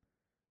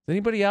 Is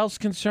anybody else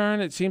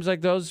concerned? It seems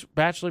like those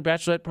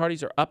bachelorette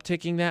parties are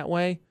upticking that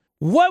way.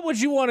 What would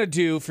you want to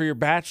do for your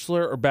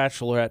bachelor or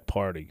bachelorette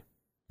party?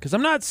 Because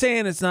I'm not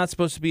saying it's not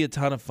supposed to be a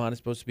ton of fun. It's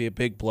supposed to be a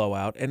big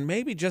blowout. And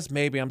maybe, just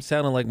maybe, I'm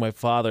sounding like my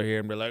father here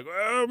and be like,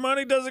 oh,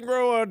 money doesn't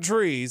grow on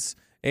trees.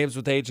 Ames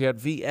with AJ at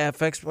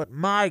VFX. But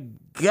my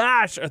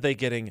gosh, are they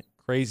getting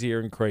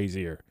crazier and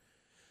crazier.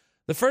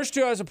 The first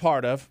two I was a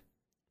part of,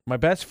 my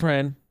best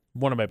friend,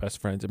 one of my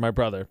best friends, and my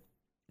brother,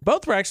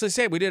 both were actually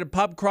saved. We did a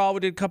pub crawl.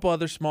 We did a couple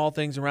other small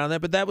things around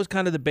that. But that was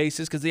kind of the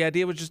basis because the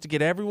idea was just to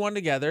get everyone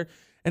together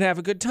and have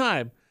a good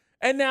time.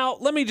 And now,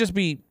 let me just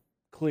be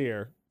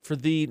clear. For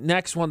the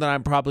next one that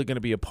I'm probably going to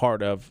be a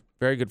part of,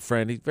 very good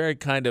friend. He's very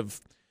kind of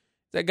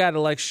that guy that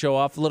likes to show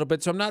off a little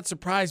bit. So I'm not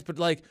surprised, but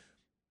like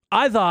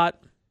I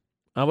thought,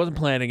 I wasn't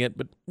planning it,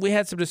 but we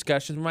had some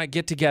discussions. We might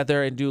get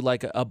together and do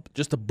like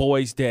just a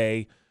boys'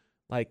 day,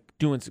 like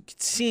doing some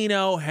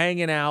casino,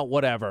 hanging out,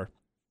 whatever.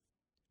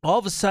 All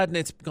of a sudden,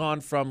 it's gone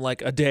from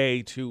like a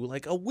day to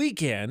like a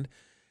weekend.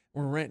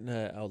 We're renting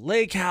a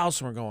lake house,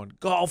 and we're going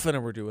golfing,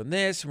 and we're doing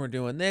this, and we're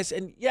doing this.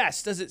 And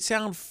yes, does it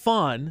sound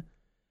fun?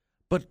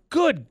 But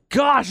good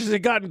gosh, has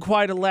it gotten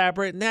quite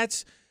elaborate, and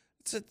that's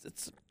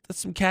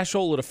some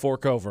cashola to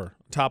fork over.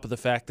 On top of the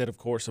fact that, of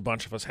course, a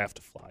bunch of us have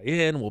to fly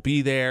in. We'll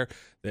be there.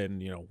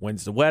 Then,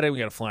 when's the wedding? We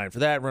got to fly in for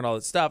that, rent all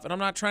that stuff. And I'm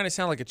not trying to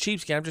sound like a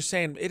cheapskate. I'm just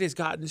saying it has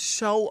gotten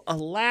so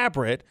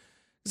elaborate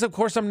because, of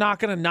course, I'm not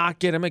going to not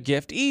get him a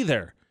gift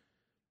either.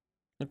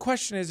 The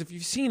question is, if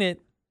you've seen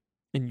it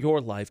in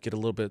your life get a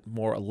little bit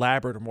more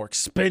elaborate or more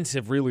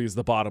expensive, really is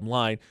the bottom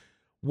line.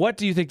 What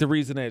do you think the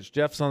reason is?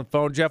 Jeff's on the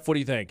phone. Jeff, what do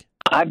you think?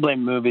 I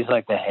blame movies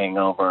like The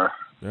Hangover.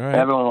 All right.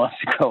 Everyone wants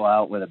to go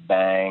out with a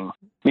bang.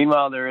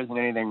 Meanwhile, there isn't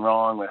anything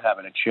wrong with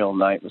having a chill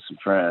night with some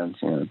friends.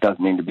 It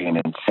doesn't need to be an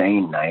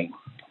insane night.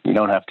 You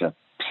don't have to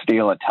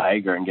steal a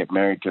tiger and get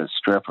married to a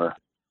stripper.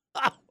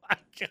 Oh, my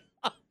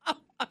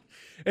God.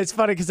 It's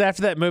funny because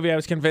after that movie, I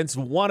was convinced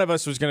one of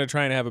us was going to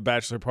try and have a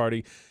bachelor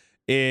party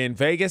in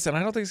Vegas, and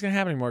I don't think it's going to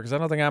happen anymore because I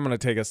don't think I'm going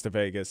to take us to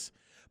Vegas.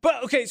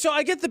 But, okay, so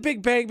I get the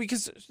big bang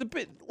because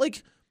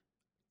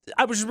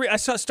I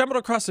stumbled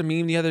across a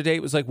meme the other day.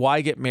 It was like,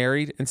 why get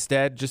married?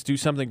 Instead, just do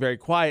something very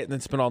quiet and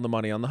then spend all the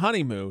money on the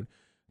honeymoon.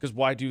 Because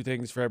why do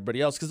things for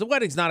everybody else? Because the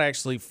wedding's not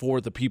actually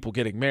for the people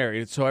getting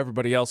married. It's so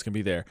everybody else can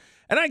be there.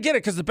 And I get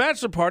it, because the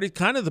bachelor party is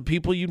kind of the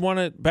people you'd want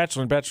to,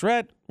 bachelor and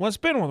bachelorette, want to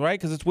spend with, right?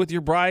 Because it's with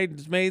your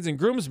bridesmaids and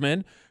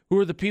groomsmen, who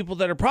are the people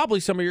that are probably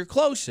some of your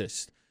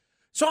closest.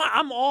 So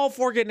I'm all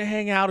for getting to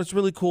hang out. It's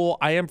really cool.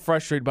 I am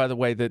frustrated, by the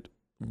way, that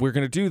we're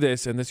going to do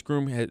this, and this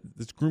groom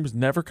has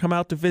never come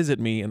out to visit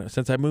me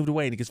since I moved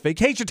away, and he gets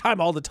vacation time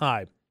all the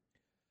time.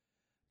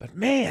 But,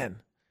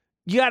 man,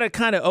 you got to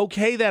kind of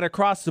okay that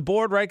across the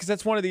board, right? Because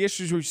that's one of the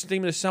issues we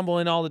seem to stumble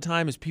in all the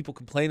time is people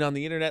complain on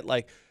the internet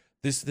like,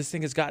 this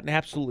thing has gotten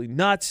absolutely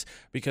nuts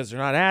because they're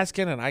not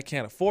asking, and I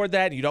can't afford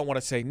that, and you don't want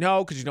to say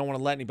no because you don't want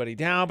to let anybody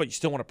down, but you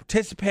still want to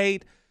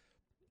participate.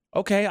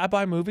 Okay, I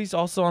buy movies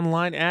also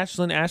online.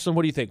 Ashlyn,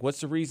 what do you think?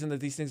 What's the reason that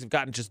these things have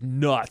gotten just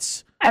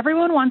nuts?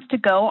 Everyone wants to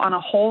go on a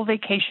whole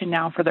vacation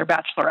now for their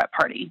bachelorette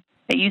party.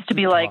 It used to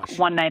be like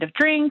one night of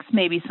drinks,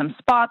 maybe some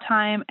spa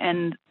time,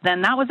 and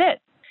then that was it.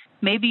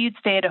 Maybe you'd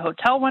stay at a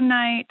hotel one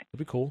night. That'd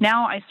be cool.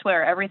 Now, I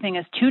swear, everything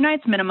is 2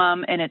 nights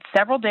minimum, and it's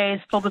several days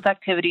filled with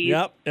activities.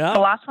 Yep. The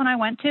last one I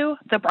went to,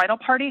 the bridal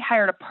party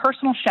hired a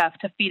personal chef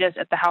to feed us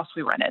at the house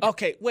we rented.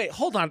 Okay, wait,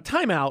 hold on.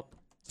 Time out.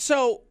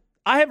 So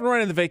I haven't run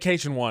in the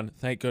vacation one,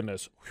 thank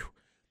goodness. Whew.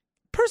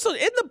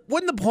 Personally,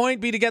 wouldn't the point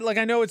be to get, like,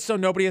 I know it's so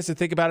nobody has to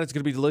think about it, it's going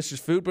to be delicious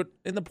food, but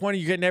in the point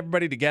of you getting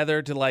everybody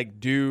together to,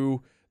 like,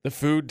 do the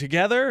food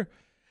together?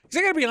 Because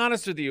I got to be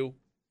honest with you,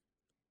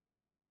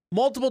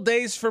 multiple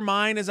days for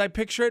mine as I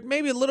picture it,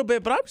 maybe a little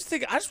bit, but I'm just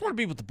thinking, I just want to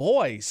be with the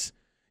boys.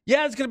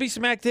 Yeah, there's going to be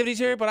some activities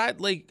here, but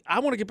I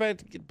want to get back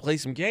to play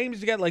some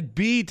games together, like,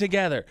 be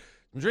together.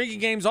 Drinking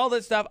games, all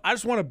that stuff. I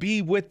just want to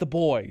be with the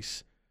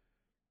boys.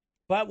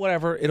 But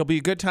whatever, it'll be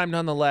a good time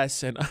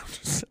nonetheless, and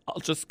I'll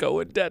just go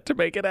in debt to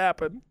make it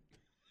happen.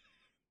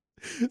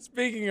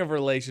 Speaking of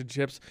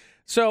relationships,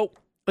 so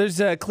there's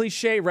a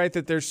cliche, right,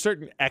 that there's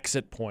certain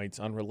exit points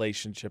on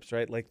relationships,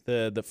 right? Like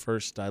the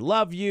first I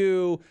love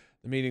you,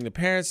 the meeting the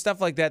parents,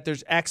 stuff like that.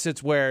 There's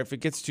exits where if it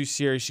gets too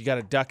serious, you got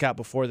to duck out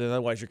before then,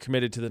 otherwise you're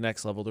committed to the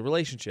next level of the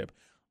relationship.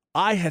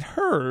 I had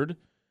heard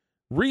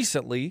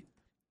recently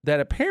that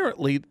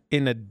apparently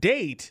in a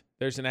date,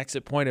 there's an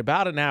exit point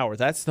about an hour.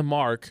 That's the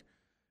mark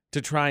to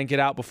try and get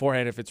out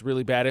beforehand if it's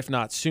really bad, if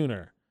not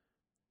sooner.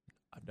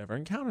 I've never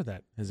encountered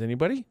that. Has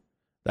anybody?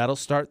 That'll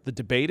start the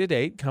debate at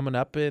 8 coming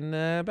up in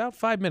about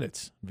 5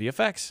 minutes.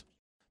 VFX.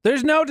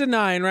 There's no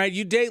denying, right?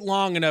 You date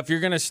long enough, you're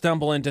going to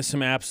stumble into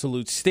some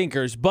absolute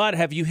stinkers. But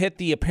have you hit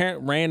the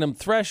apparent random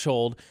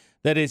threshold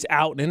that is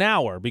out in an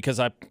hour? Because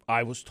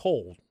I was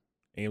told.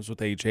 Ames with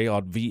AJ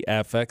on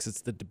VFX.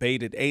 It's the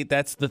debate at 8.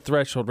 That's the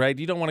threshold, right?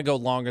 You don't want to go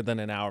longer than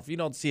an hour. If you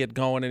don't see it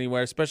going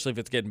anywhere, especially if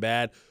it's getting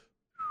bad,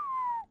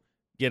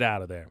 get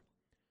out of there.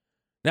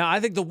 Now, I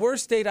think the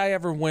worst date I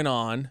ever went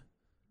on,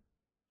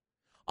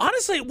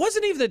 honestly, it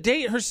wasn't even the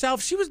date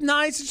herself. She was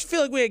nice. I just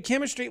feel like we had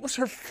chemistry. It was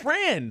her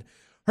friend.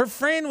 Her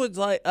friend was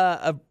like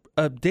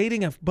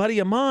dating a buddy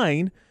of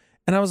mine.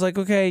 And I was like,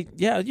 okay,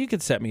 yeah, you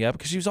could set me up,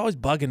 because she was always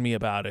bugging me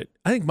about it.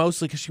 I think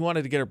mostly because she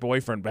wanted to get her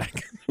boyfriend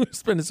back. We were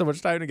spending so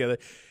much time together.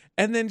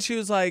 And then she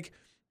was like,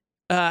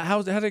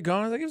 how'd it go?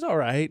 I was like, it was all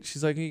right.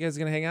 She's like, are you guys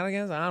going to hang out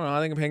again? I don't know. I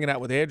think I'm hanging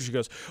out with Andrew. She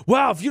goes,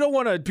 wow, if you don't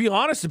want to be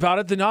honest about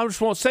it, then I just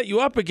won't set you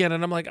up again.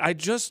 And I'm like, I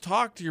just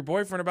talked to your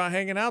boyfriend about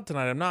hanging out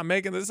tonight. I'm not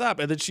making this up.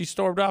 And then she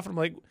stormed off. And I'm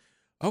like,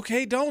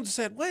 okay, don't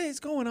set. What is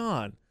going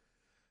on?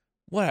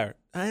 Whatever.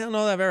 I don't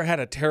know that I've ever had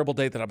a terrible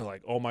date that I've been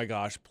like, oh my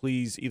gosh,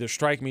 please either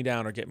strike me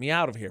down or get me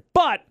out of here.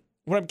 But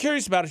what I'm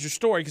curious about is your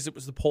story, because it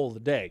was the poll of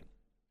the day.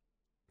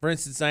 For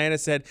instance, Diana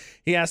said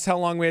he asked how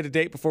long we had to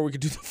date before we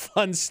could do the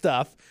fun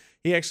stuff.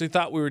 He actually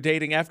thought we were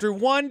dating. After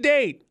one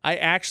date, I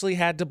actually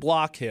had to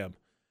block him.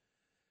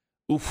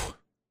 Oof.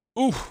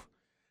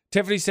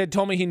 Tiffany said,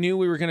 told me he knew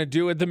we were going to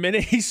do it the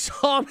minute he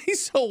saw me,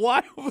 so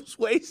why was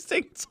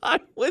wasting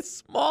time with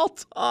small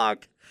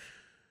talk?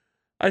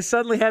 I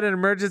suddenly had an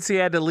emergency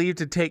I had to leave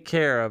to take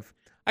care of.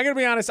 I got to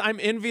be honest, I'm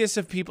envious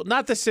of people,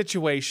 not the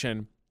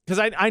situation, because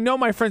I know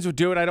my friends would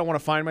do it. I don't want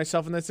to find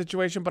myself in that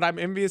situation, but I'm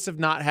envious of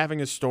not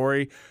having a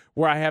story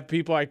where I have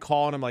people I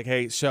call and I'm like,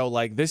 hey, so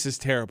like this is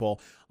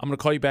terrible. I'm going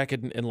to call you back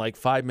in like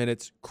 5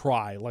 minutes,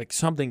 cry. Like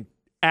something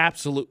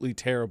absolutely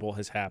terrible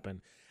has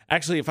happened.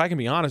 Actually, if I can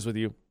be honest with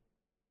you,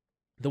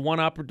 the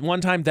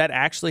one time that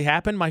actually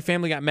happened, my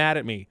family got mad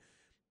at me.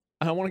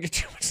 I don't want to get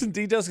too much in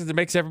details because it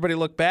makes everybody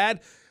look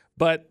bad,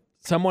 but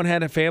someone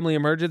had a family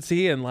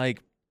emergency and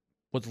like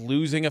was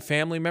losing a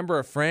family member,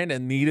 a friend,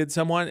 and needed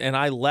someone, and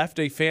I left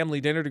a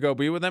family dinner to go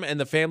be with them, and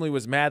the family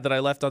was mad that I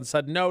left on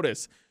sudden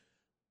notice.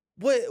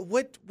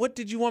 What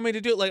did you want me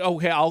to do? Like,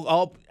 okay,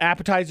 I'll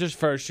appetizers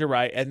first, you're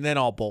right, and then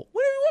I'll bowl.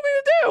 What do you want me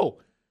to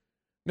do?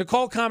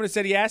 Nicole commented,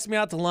 said he asked me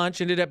out to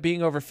lunch, ended up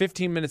being over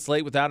 15 minutes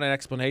late without an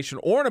explanation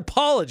or an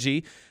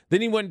apology.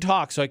 Then he wouldn't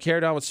talk, so I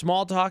carried on with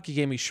small talk. He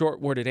gave me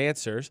short-worded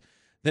answers.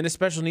 Then a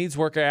special needs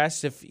worker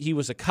asked if he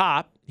was a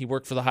cop. He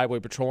worked for the Highway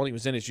Patrol, and he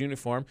was in his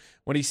uniform.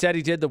 When he said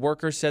he did, the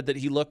worker said that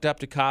he looked up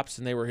to cops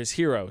and they were his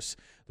heroes.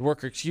 The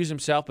worker excused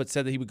himself but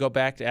said that he would go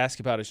back to ask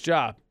about his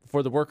job.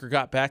 Before the worker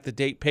got back, the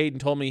date paid and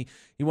told me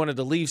he wanted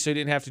to leave so he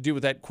didn't have to deal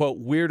with that, quote,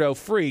 weirdo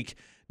freak.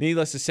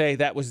 Needless to say,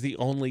 that was the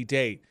only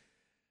date.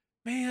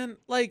 Man,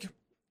 like,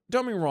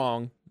 don't get me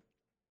wrong.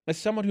 As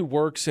someone who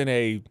works in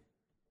a,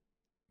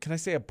 can I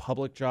say a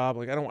public job?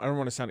 Like, I don't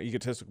want to sound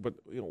egotistical, but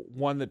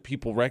one that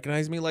people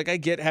recognize me. Like, I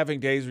get having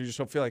days where you just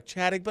don't feel like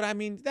chatting, but I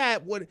mean,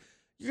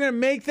 you're gonna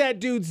make that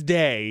dude's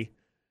day,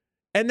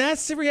 and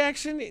that's the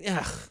reaction.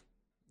 Ugh.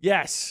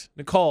 Yes,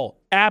 Nicole,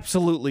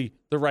 absolutely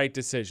the right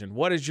decision.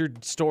 What is your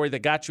story that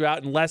got you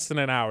out in less than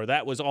an hour?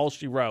 That was all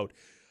she wrote.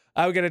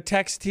 We got a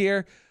text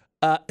here.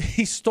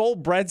 He stole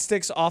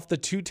breadsticks off the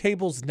 2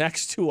 tables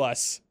next to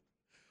us.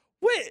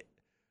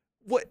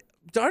 What?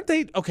 Aren't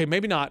they? Okay,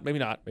 maybe not.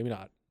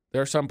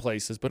 There are some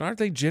places, but aren't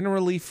they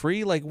generally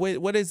free? Like,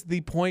 what is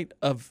the point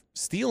of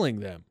stealing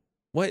them?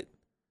 What?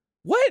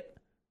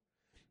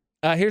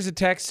 Here's a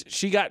text.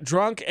 She got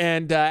drunk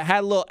and had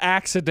a little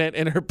accident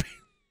in her.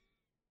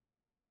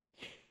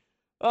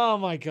 Oh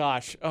my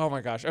gosh.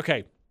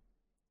 Okay.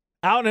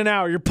 Out in an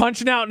hour. You're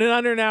punching out in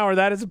under an hour.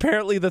 That is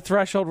apparently the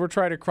threshold we're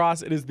trying to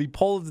cross. It is the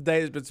poll of the day.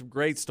 There's been some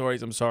great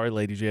stories. I'm sorry,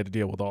 ladies, you had to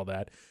deal with all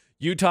that.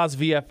 Utah's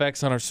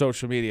VFX on our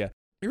social media.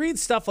 You read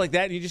stuff like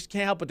that and you just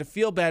can't help but to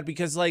feel bad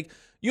because, like,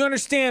 you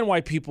understand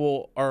why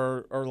people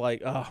are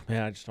like, oh,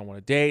 man, I just don't want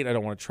to date. I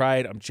don't want to try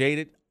it. I'm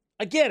jaded.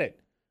 I get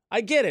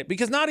it.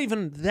 Because not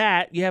even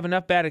that, you have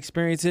enough bad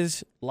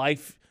experiences.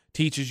 Life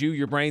teaches you.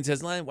 Your brain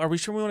says, are we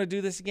sure we want to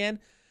do this again?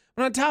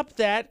 And on top of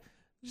that,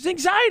 there's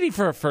anxiety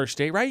for a first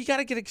date, right? You got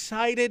to get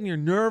excited and you're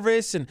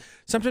nervous. And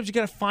sometimes you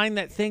got to find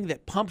that thing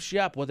that pumps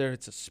you up, whether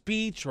it's a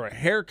speech or a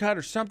haircut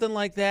or something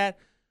like that.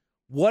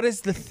 What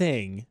is the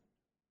thing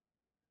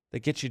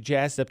that gets you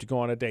jazzed up to go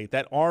on a date?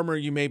 That armor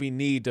you maybe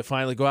need to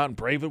finally go out and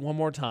brave it one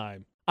more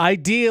time.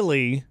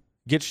 Ideally,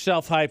 Get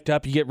yourself hyped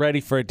up. You get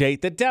ready for a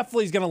date that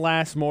definitely is going to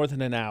last more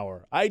than an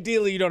hour.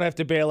 Ideally, you don't have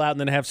to bail out and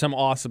then have some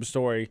awesome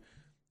story,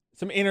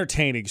 some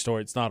entertaining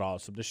story. It's not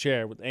awesome to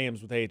share with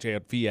AMs with AJ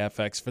at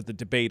VFX for the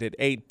debate at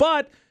 8.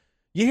 But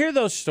you hear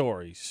those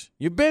stories.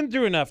 You've been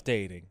through enough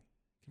dating.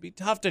 It can be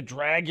tough to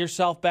drag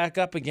yourself back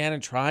up again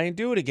and try and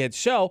do it again.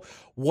 So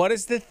what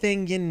is the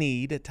thing you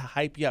need to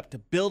hype you up, to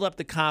build up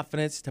the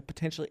confidence, to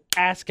potentially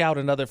ask out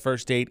another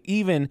first date,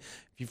 even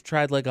if you've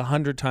tried like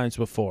 100 times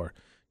before?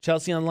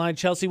 Chelsea online.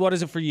 Chelsea, what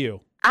is it for you?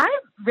 I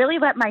really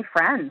let my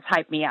friends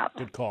hype me up.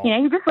 Good call.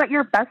 You just let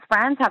your best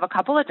friends have a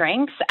couple of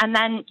drinks, and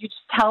then you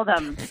just tell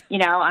them,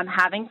 I'm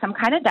having some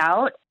kind of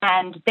doubt,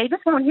 and they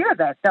just won't hear of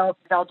it.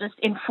 They'll just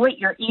inflate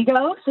your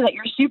ego so that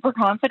you're super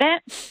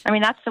confident. I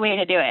mean, that's the way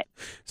to do it.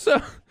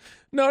 So,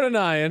 no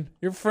denying,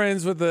 your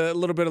friends with a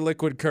little bit of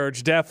liquid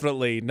courage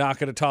definitely not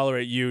going to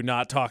tolerate you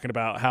not talking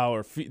about how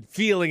or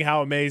feeling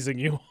how amazing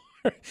you are.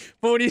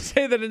 But when you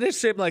say that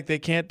initiative, like they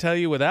can't tell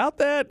you without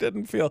that,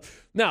 didn't feel.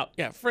 No,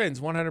 yeah, friends,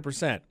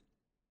 100%.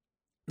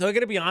 Though I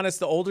got to be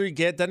honest, the older you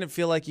get, doesn't it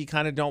feel like you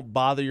kind of don't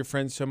bother your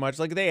friends so much?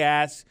 Like they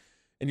ask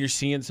and you're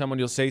seeing someone,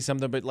 you'll say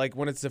something, but like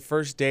when it's the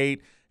first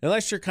date,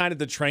 unless you're kind of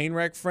the train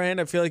wreck friend,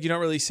 I feel like you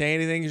don't really say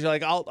anything because you're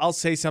like, I'll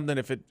say something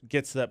if it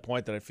gets to that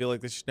point that I feel like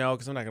they should know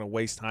because I'm not going to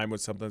waste time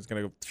with something that's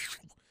going to go.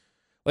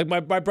 Like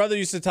my brother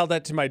used to tell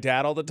that to my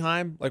dad all the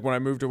time. Like when I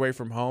moved away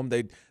from home,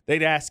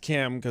 they'd ask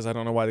him because I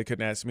don't know why they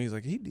couldn't ask me. He's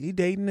like, he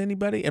dating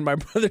anybody? And my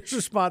brother's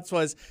response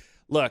was,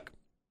 look,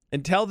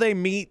 until they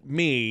meet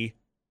me,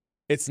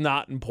 it's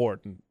not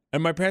important.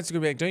 And my parents are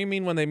going to be like, don't you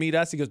mean when they meet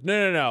us? He goes,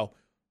 no,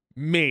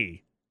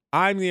 me.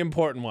 I'm the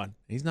important one.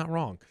 He's not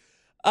wrong.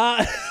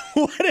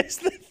 What is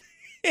the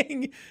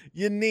thing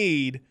you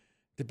need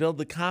to build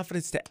the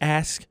confidence to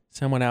ask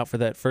someone out for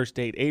that first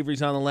date?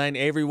 Avery's on the line.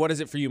 Avery, what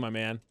is it for you, my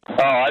man?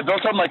 I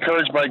built up my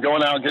courage by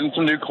going out, getting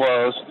some new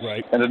clothes,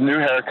 right, and a new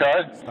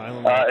haircut.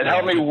 It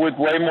helped me with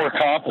way more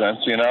confidence,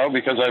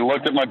 because I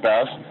looked at my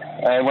best.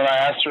 And when I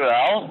asked her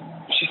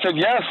out, she said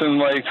yes.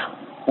 And,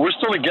 we're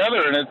still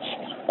together, and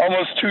it's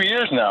almost 2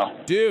 years now.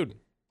 Dude,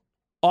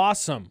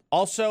 awesome.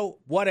 Also,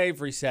 what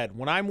Avery said,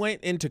 when I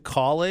went into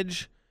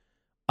college,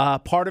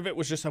 part of it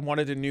was just I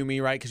wanted a new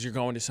me, right? Because you're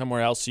going to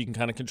somewhere else so you can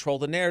kind of control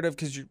the narrative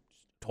because you're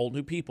told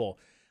new people.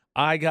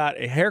 I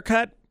got a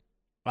haircut.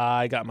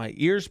 I got my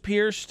ears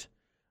pierced.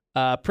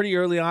 Pretty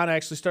early on, I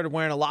actually started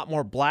wearing a lot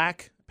more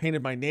black,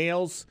 painted my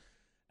nails,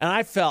 and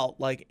I felt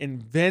like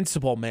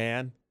invincible,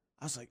 man.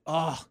 I was like,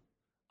 oh,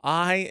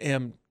 I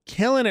am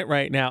killing it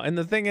right now. And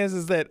the thing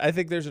is that I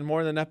think there's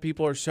more than enough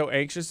people are so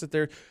anxious that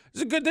there's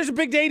a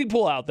big dating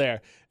pool out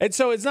there. And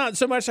so it's not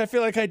so much I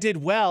feel like I did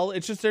well.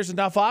 It's just there's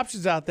enough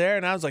options out there.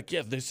 And I was like,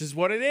 yeah, this is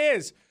what it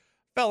is.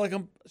 Felt like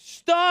I'm a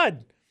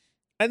stud.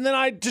 And then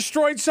I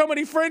destroyed so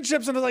many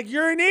friendships and I was like,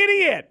 you're an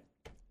idiot.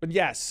 But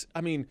yes,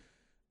 I mean,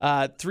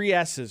 3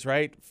 S's,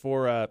 right?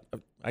 For,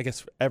 I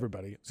guess, for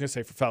everybody. I was going to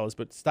say for fellas,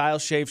 but style,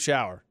 shave,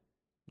 shower.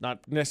 Not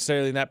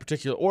necessarily in that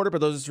particular order,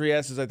 but those are 3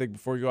 S's, I think,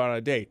 before you go out on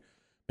a date.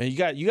 Man, you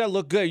got to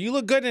look good. You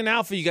look good in an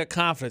outfit, you got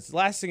confidence. The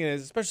last thing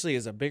is, especially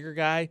as a bigger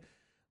guy,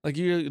 like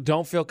you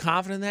don't feel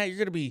confident in that, you're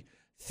going to be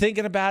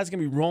thinking about it. It's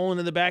going to be rolling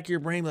in the back of your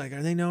brain. Like,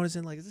 are they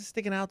noticing? Like, is this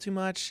sticking out too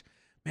much?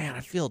 Man,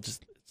 I feel it's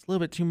a little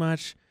bit too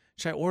much.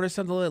 Should I order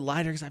something a little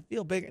lighter because I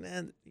feel bigger?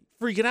 And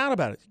freaking out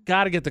about it.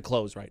 Got to get the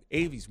clothes right.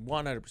 Avy's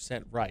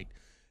 100% right.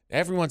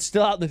 Everyone's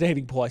still out in the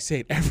dating pool. I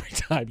say it every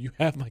time. You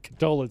have my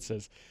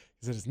condolences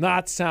because it does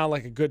not sound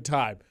like a good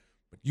time.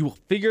 But you will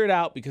figure it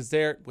out because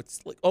with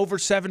like over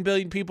 7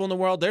 billion people in the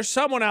world, there's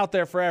someone out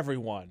there for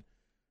everyone.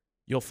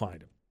 You'll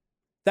find him.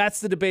 That's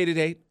the debate at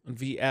 8 on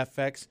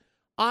VFX.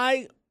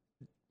 I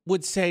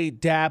would say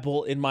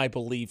dabble in my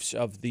beliefs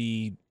of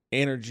the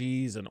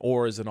energies and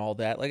auras and all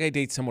that. Like I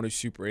date someone who's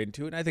super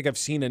into it. And I think I've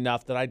seen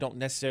enough that I don't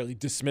necessarily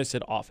dismiss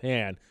it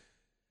offhand.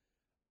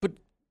 But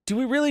do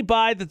we really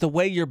buy that the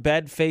way your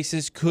bed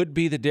faces could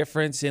be the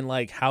difference in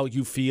like how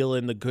you feel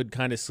and the good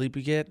kind of sleep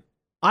you get?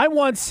 I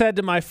once said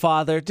to my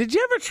father, did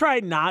you ever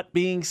try not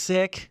being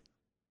sick?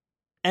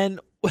 And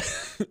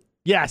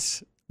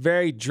yes,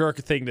 very jerk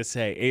thing to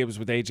say. Abe's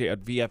with AJ at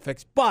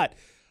VFX.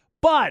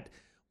 But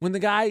when the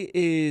guy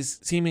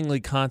is seemingly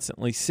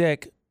constantly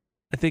sick,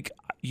 I think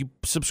you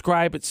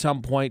subscribe at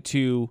some point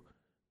to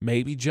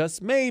maybe,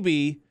 just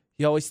maybe,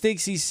 he always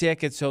thinks he's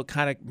sick, and so it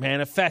kind of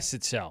manifests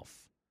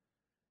itself.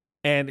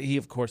 And he,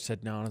 of course,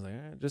 said no. And I was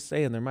like, just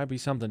saying, there might be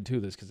something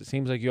to this, because it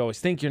seems like you always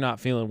think you're not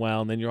feeling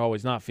well, and then you're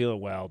always not feeling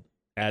well.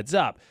 Adds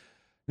up.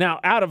 Now,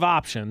 out of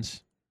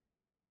options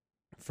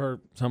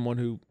for someone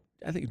who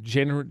I think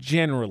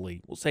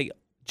generally, we'll say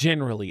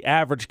generally,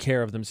 average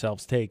care of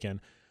themselves taken,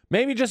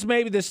 maybe, just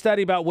maybe, this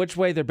study about which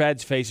way their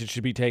bed's facing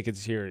should be taken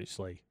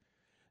seriously.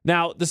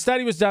 Now, the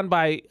study was done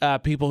by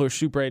people who are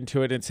super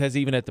into it, and it says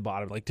even at the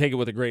bottom, like, take it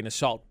with a grain of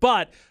salt.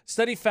 But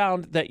study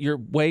found that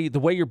the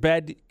way your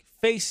bed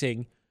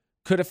facing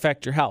could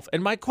affect your health.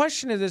 And my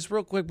question is this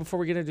real quick before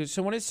we get into it.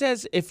 So when it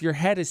says if your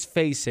head is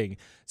facing,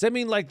 does that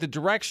mean like the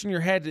direction your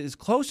head is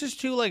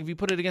closest to, like if you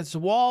put it against the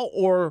wall,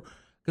 or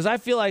Because I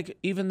feel like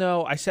even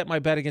though I set my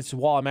bed against the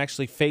wall, I'm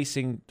actually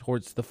facing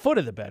towards the foot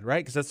of the bed, right?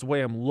 Because that's the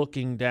way I'm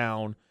looking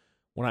down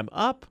when I'm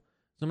up.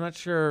 So I'm not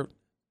sure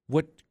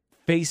what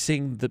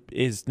facing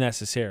is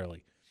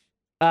necessarily.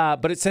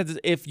 But it says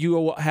if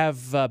you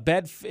have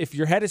if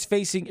your bed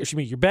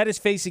is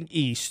facing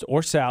east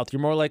or south,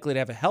 you're more likely to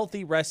have a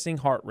healthy resting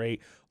heart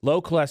rate,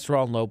 low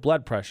cholesterol, and low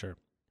blood pressure.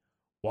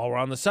 While we're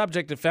on the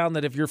subject, it found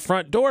that if your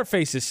front door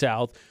faces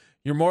south,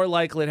 you're more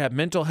likely to have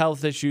mental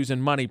health issues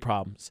and money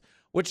problems.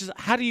 Which is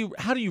how do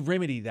you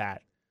remedy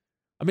that?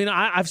 I mean,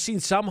 I've seen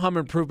some home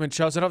improvement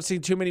shows. I don't see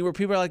too many where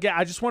people are like, yeah,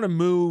 I just want to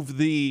move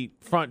the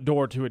front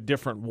door to a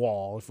different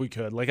wall if we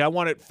could. Like, I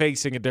want it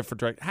facing a different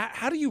direction.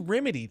 How do you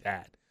remedy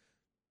that?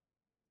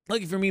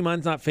 Like, for me,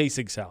 mine's not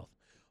facing south.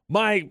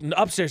 My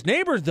upstairs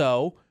neighbors,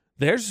 though,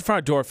 their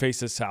front door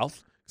faces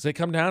south because they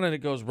come down and it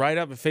goes right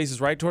up. It faces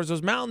right towards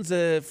those mountains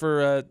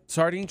for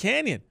Sardine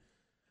Canyon.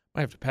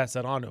 Might have to pass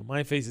that on to them.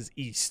 Mine faces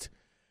east.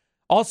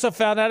 Also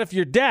found out if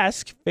your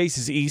desk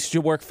faces east,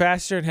 you'll work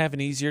faster and have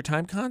an easier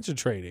time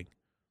concentrating.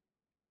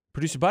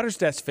 Producer Butter's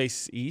desk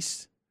faces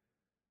east.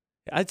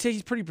 I'd say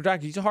he's pretty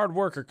productive. He's a hard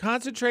worker.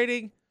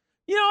 Concentrating.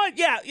 You know what?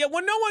 Yeah.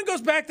 When no one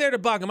goes back there to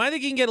bug him, I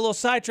think he can get a little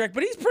sidetracked,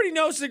 but he's pretty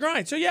nose to the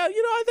grind. So, yeah,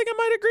 I think I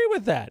might agree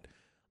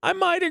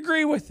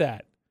with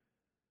that.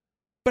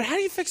 But how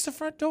do you fix the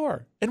front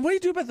door? And what do you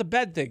do about the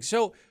bed thing?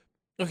 So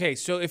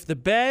if the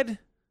bed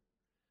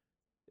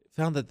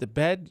found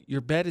that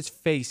your bed is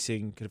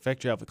facing, could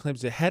affect your health. It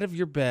claims the head of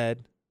your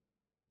bed,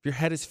 your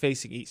head is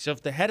facing east. So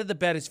if the head of the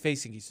bed is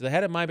facing east, so the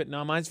head of my bed,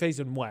 no, mine's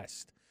facing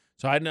west.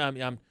 So I'm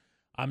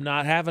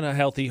not having a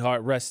healthy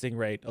heart resting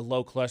rate, a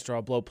low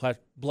cholesterol,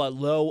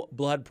 low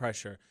blood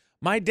pressure.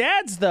 My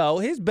dad's, though,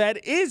 his bed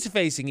is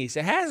facing east.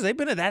 They've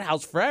been in that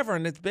house forever,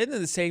 and it's been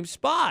in the same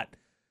spot.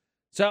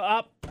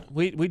 So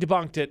we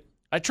debunked it.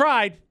 I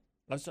tried.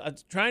 I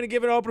was trying to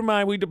give it an open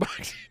mind. We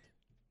debunked it.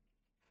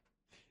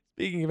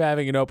 Speaking of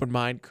having an open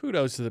mind,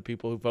 kudos to the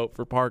people who vote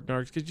for Park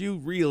Narcs because you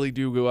really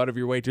do go out of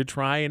your way to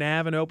try and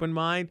have an open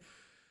mind.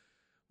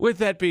 With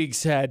that being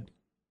said,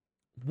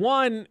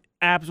 one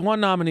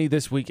nominee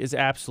this week is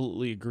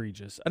absolutely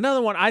egregious.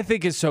 Another one I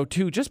think is so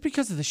too, just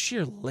because of the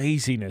sheer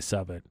laziness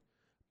of it.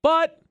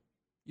 But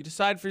you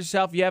decide for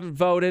yourself. You haven't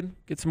voted.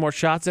 Get some more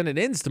shots in. It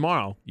ends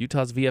tomorrow.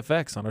 Utah's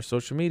VFX on our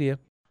social media.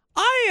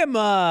 I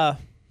am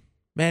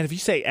man, if you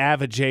say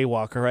avid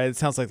jaywalker, right, it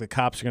sounds like the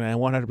cops are going to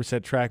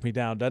 100% track me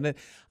down, doesn't it?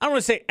 I don't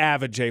want to say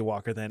avid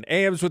jaywalker then.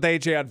 AMs with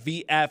AJ on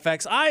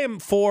VFX. I am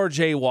for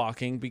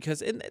jaywalking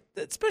because,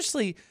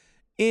 especially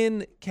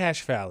in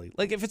Cache Valley.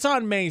 Like, if it's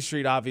on Main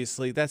Street,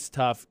 obviously, that's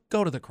tough.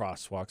 Go to the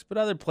crosswalks. But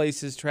other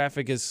places,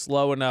 traffic is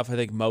slow enough. I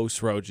think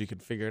most roads you can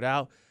figure it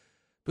out.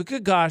 But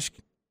good gosh,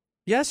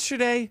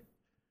 yesterday,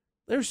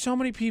 there were so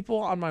many people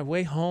on my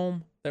way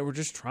home that were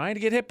just trying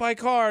to get hit by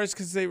cars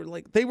because they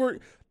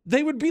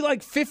would be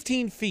like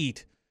 15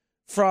 feet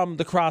from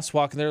the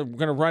crosswalk, and they're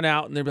going to run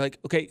out, and they'd be like,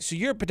 okay, so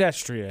you're a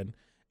pedestrian,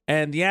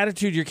 and the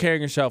attitude you're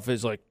carrying yourself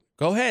is like,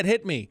 go ahead,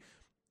 hit me.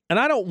 And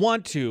I don't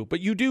want to,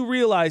 but you do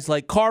realize,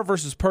 like, car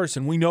versus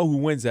person, we know who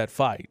wins that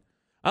fight.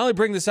 I only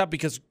bring this up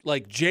because,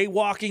 like,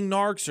 jaywalking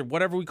narcs or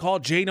whatever we call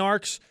it,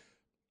 J-narcs,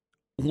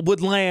 would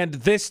land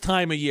this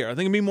time of year. I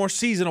think it'd be more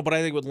seasonal, but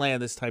I think it would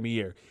land this time of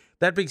year.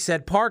 That being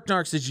said, Park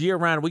Narcs is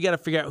year-round. We got to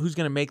figure out who's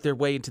going to make their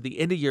way into the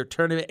end-of-year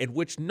tournament and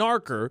which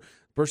narker,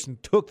 the person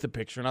who took the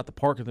picture, not the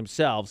parker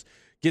themselves,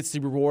 gets the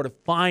reward of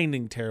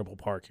finding terrible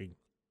parking.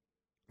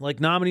 Like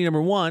nominee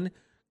number 1,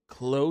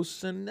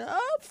 close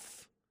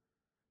enough.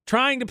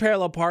 Trying to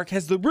parallel park,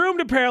 has the room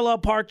to parallel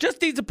park,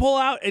 just needs to pull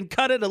out and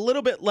cut it a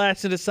little bit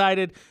less and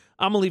decided,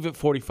 I'm going to leave it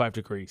 45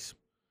 degrees.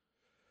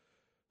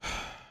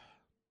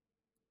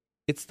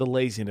 It's the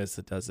laziness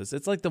that does this.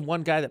 It's like the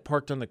one guy that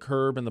parked on the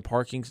curb in the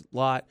parking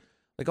lot.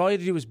 Like, all you had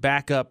to do was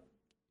back up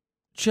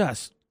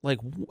just like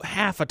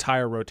half a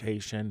tire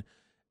rotation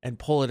and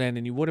pull it in,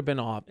 and you would have been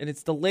off. And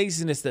it's the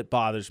laziness that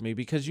bothers me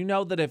because you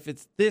know that if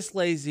it's this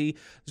lazy,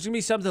 there's going to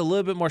be something a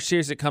little bit more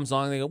serious that comes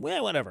along, and they go,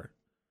 well, whatever.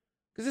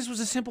 Because this was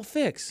a simple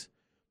fix.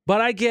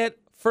 But I get,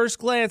 first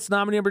glance,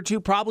 nominee number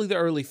 2, probably the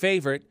early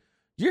favorite.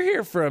 You're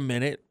here for a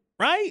minute,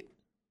 right?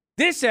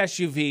 This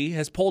SUV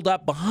has pulled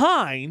up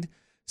behind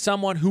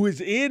someone who is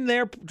in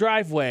their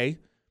driveway.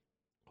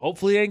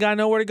 Hopefully they ain't got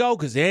nowhere to go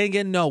because they ain't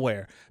getting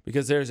nowhere.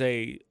 Because there's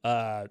a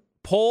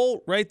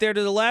pole right there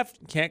to the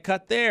left. Can't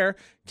cut there.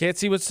 Can't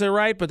see what's to the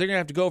right, but they're going to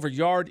have to go over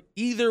yard.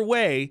 Either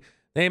way,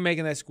 they ain't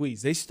making that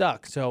squeeze. They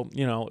stuck. So,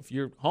 if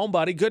you're home,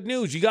 buddy, good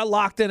news. You got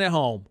locked in at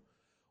home.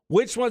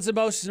 Which one's the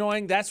most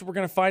annoying? That's what we're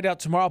going to find out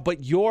tomorrow.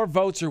 But your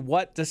votes are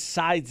what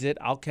decides it.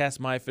 I'll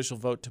cast my official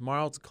vote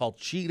tomorrow. It's called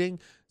cheating.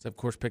 It's, of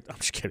course, picked. I'm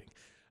just kidding.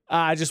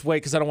 I just wait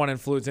because I don't want to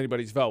influence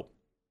anybody's vote.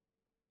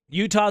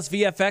 Utah's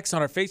VFX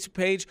on our Facebook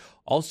page,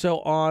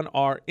 also on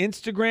our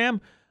Instagram.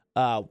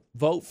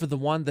 Vote for the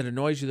one that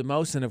annoys you the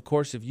most. And, of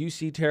course, if you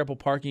see terrible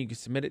parking, you can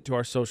submit it to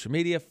our social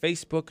media,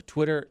 Facebook,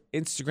 Twitter,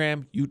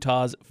 Instagram,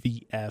 Utah's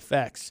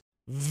VFX.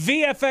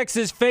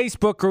 VFX's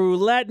Facebook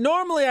roulette.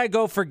 Normally I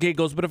go for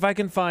giggles, but if I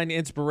can find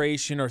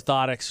inspiration or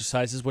thought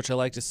exercises, which I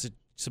like to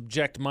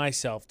subject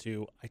myself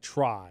to, I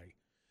try.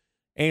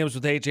 AMs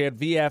with AJ at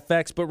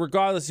VFX. But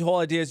regardless, the whole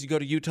idea is you go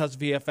to Utah's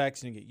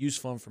VFX and you get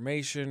useful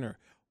information or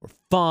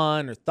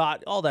fun or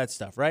thought, all that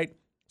stuff, right?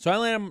 So I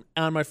land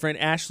on my friend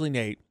Ashley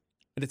Nate,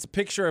 and it's a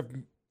picture of,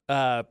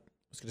 I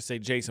was going to say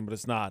Jason, but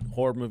it's not.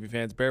 Horror movie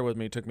fans, bear with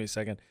me. It took me a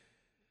second.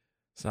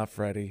 It's not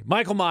Freddy.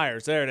 Michael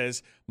Myers. There it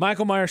is.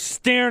 Michael Myers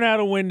staring out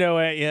a window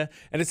at you,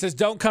 and it says,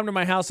 "Don't come to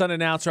my house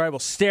unannounced or I will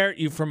stare at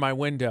you from my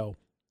window."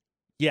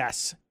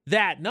 Yes,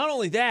 that. Not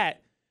only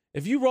that,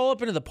 if you roll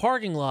up into the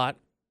parking lot,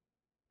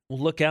 we'll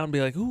look out and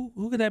be like, who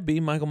could that be?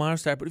 Michael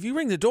Myers type. But if you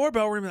ring the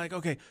doorbell, we're going to be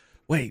like, okay,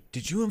 wait,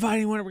 did you invite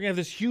anyone? We're going to have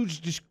this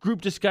huge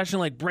group discussion,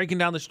 like breaking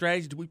down the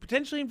strategy. Did we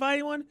potentially invite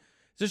anyone? Is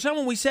there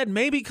someone we said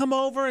maybe come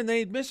over and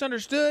they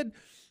misunderstood?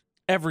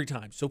 Every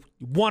time. So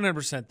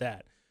 100%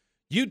 that.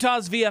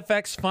 Utah's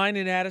VFX, find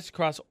and add us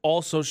across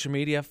all social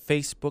media,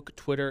 Facebook,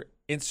 Twitter,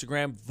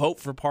 Instagram. Vote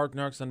for Park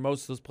Narcs on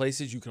most of those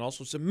places. You can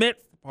also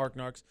submit for Park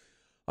Narcs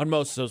on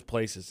most of those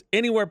places.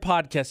 Anywhere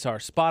podcasts are,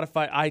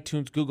 Spotify,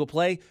 iTunes, Google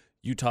Play,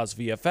 Utah's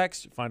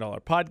VFX. You find all our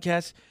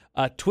podcasts.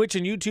 Twitch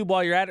and YouTube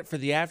while you're at it for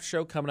the after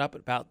show coming up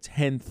at about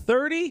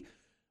 10:30.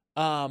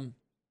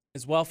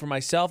 As well for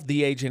myself,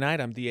 The AJ Knight.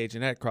 I'm The AJ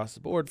Knight across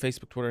the board.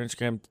 Facebook, Twitter,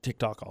 Instagram,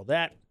 TikTok, all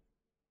that.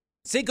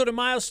 Cinco de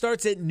Mayo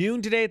starts at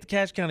noon today at the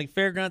Cache County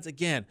Fairgrounds.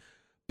 Again,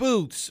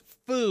 booths,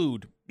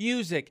 food,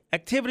 music,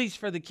 activities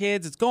for the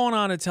kids. It's going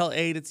on until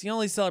 8. It's the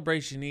only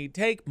celebration you need.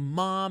 Take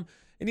mom,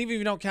 and even if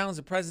you don't count as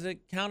a president,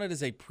 count it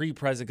as a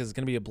pre-president because it's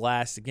going to be a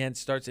blast. Again,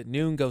 starts at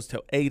noon, goes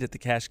till 8 at the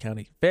Cache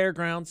County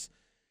Fairgrounds.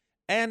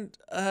 And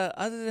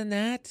other than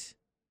that,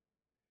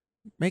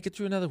 make it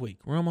through another week.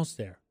 We're almost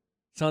there.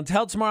 So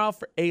until tomorrow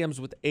for AMs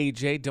with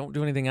AJ, don't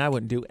do anything I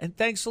wouldn't do. And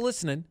thanks for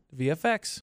listening to VFX.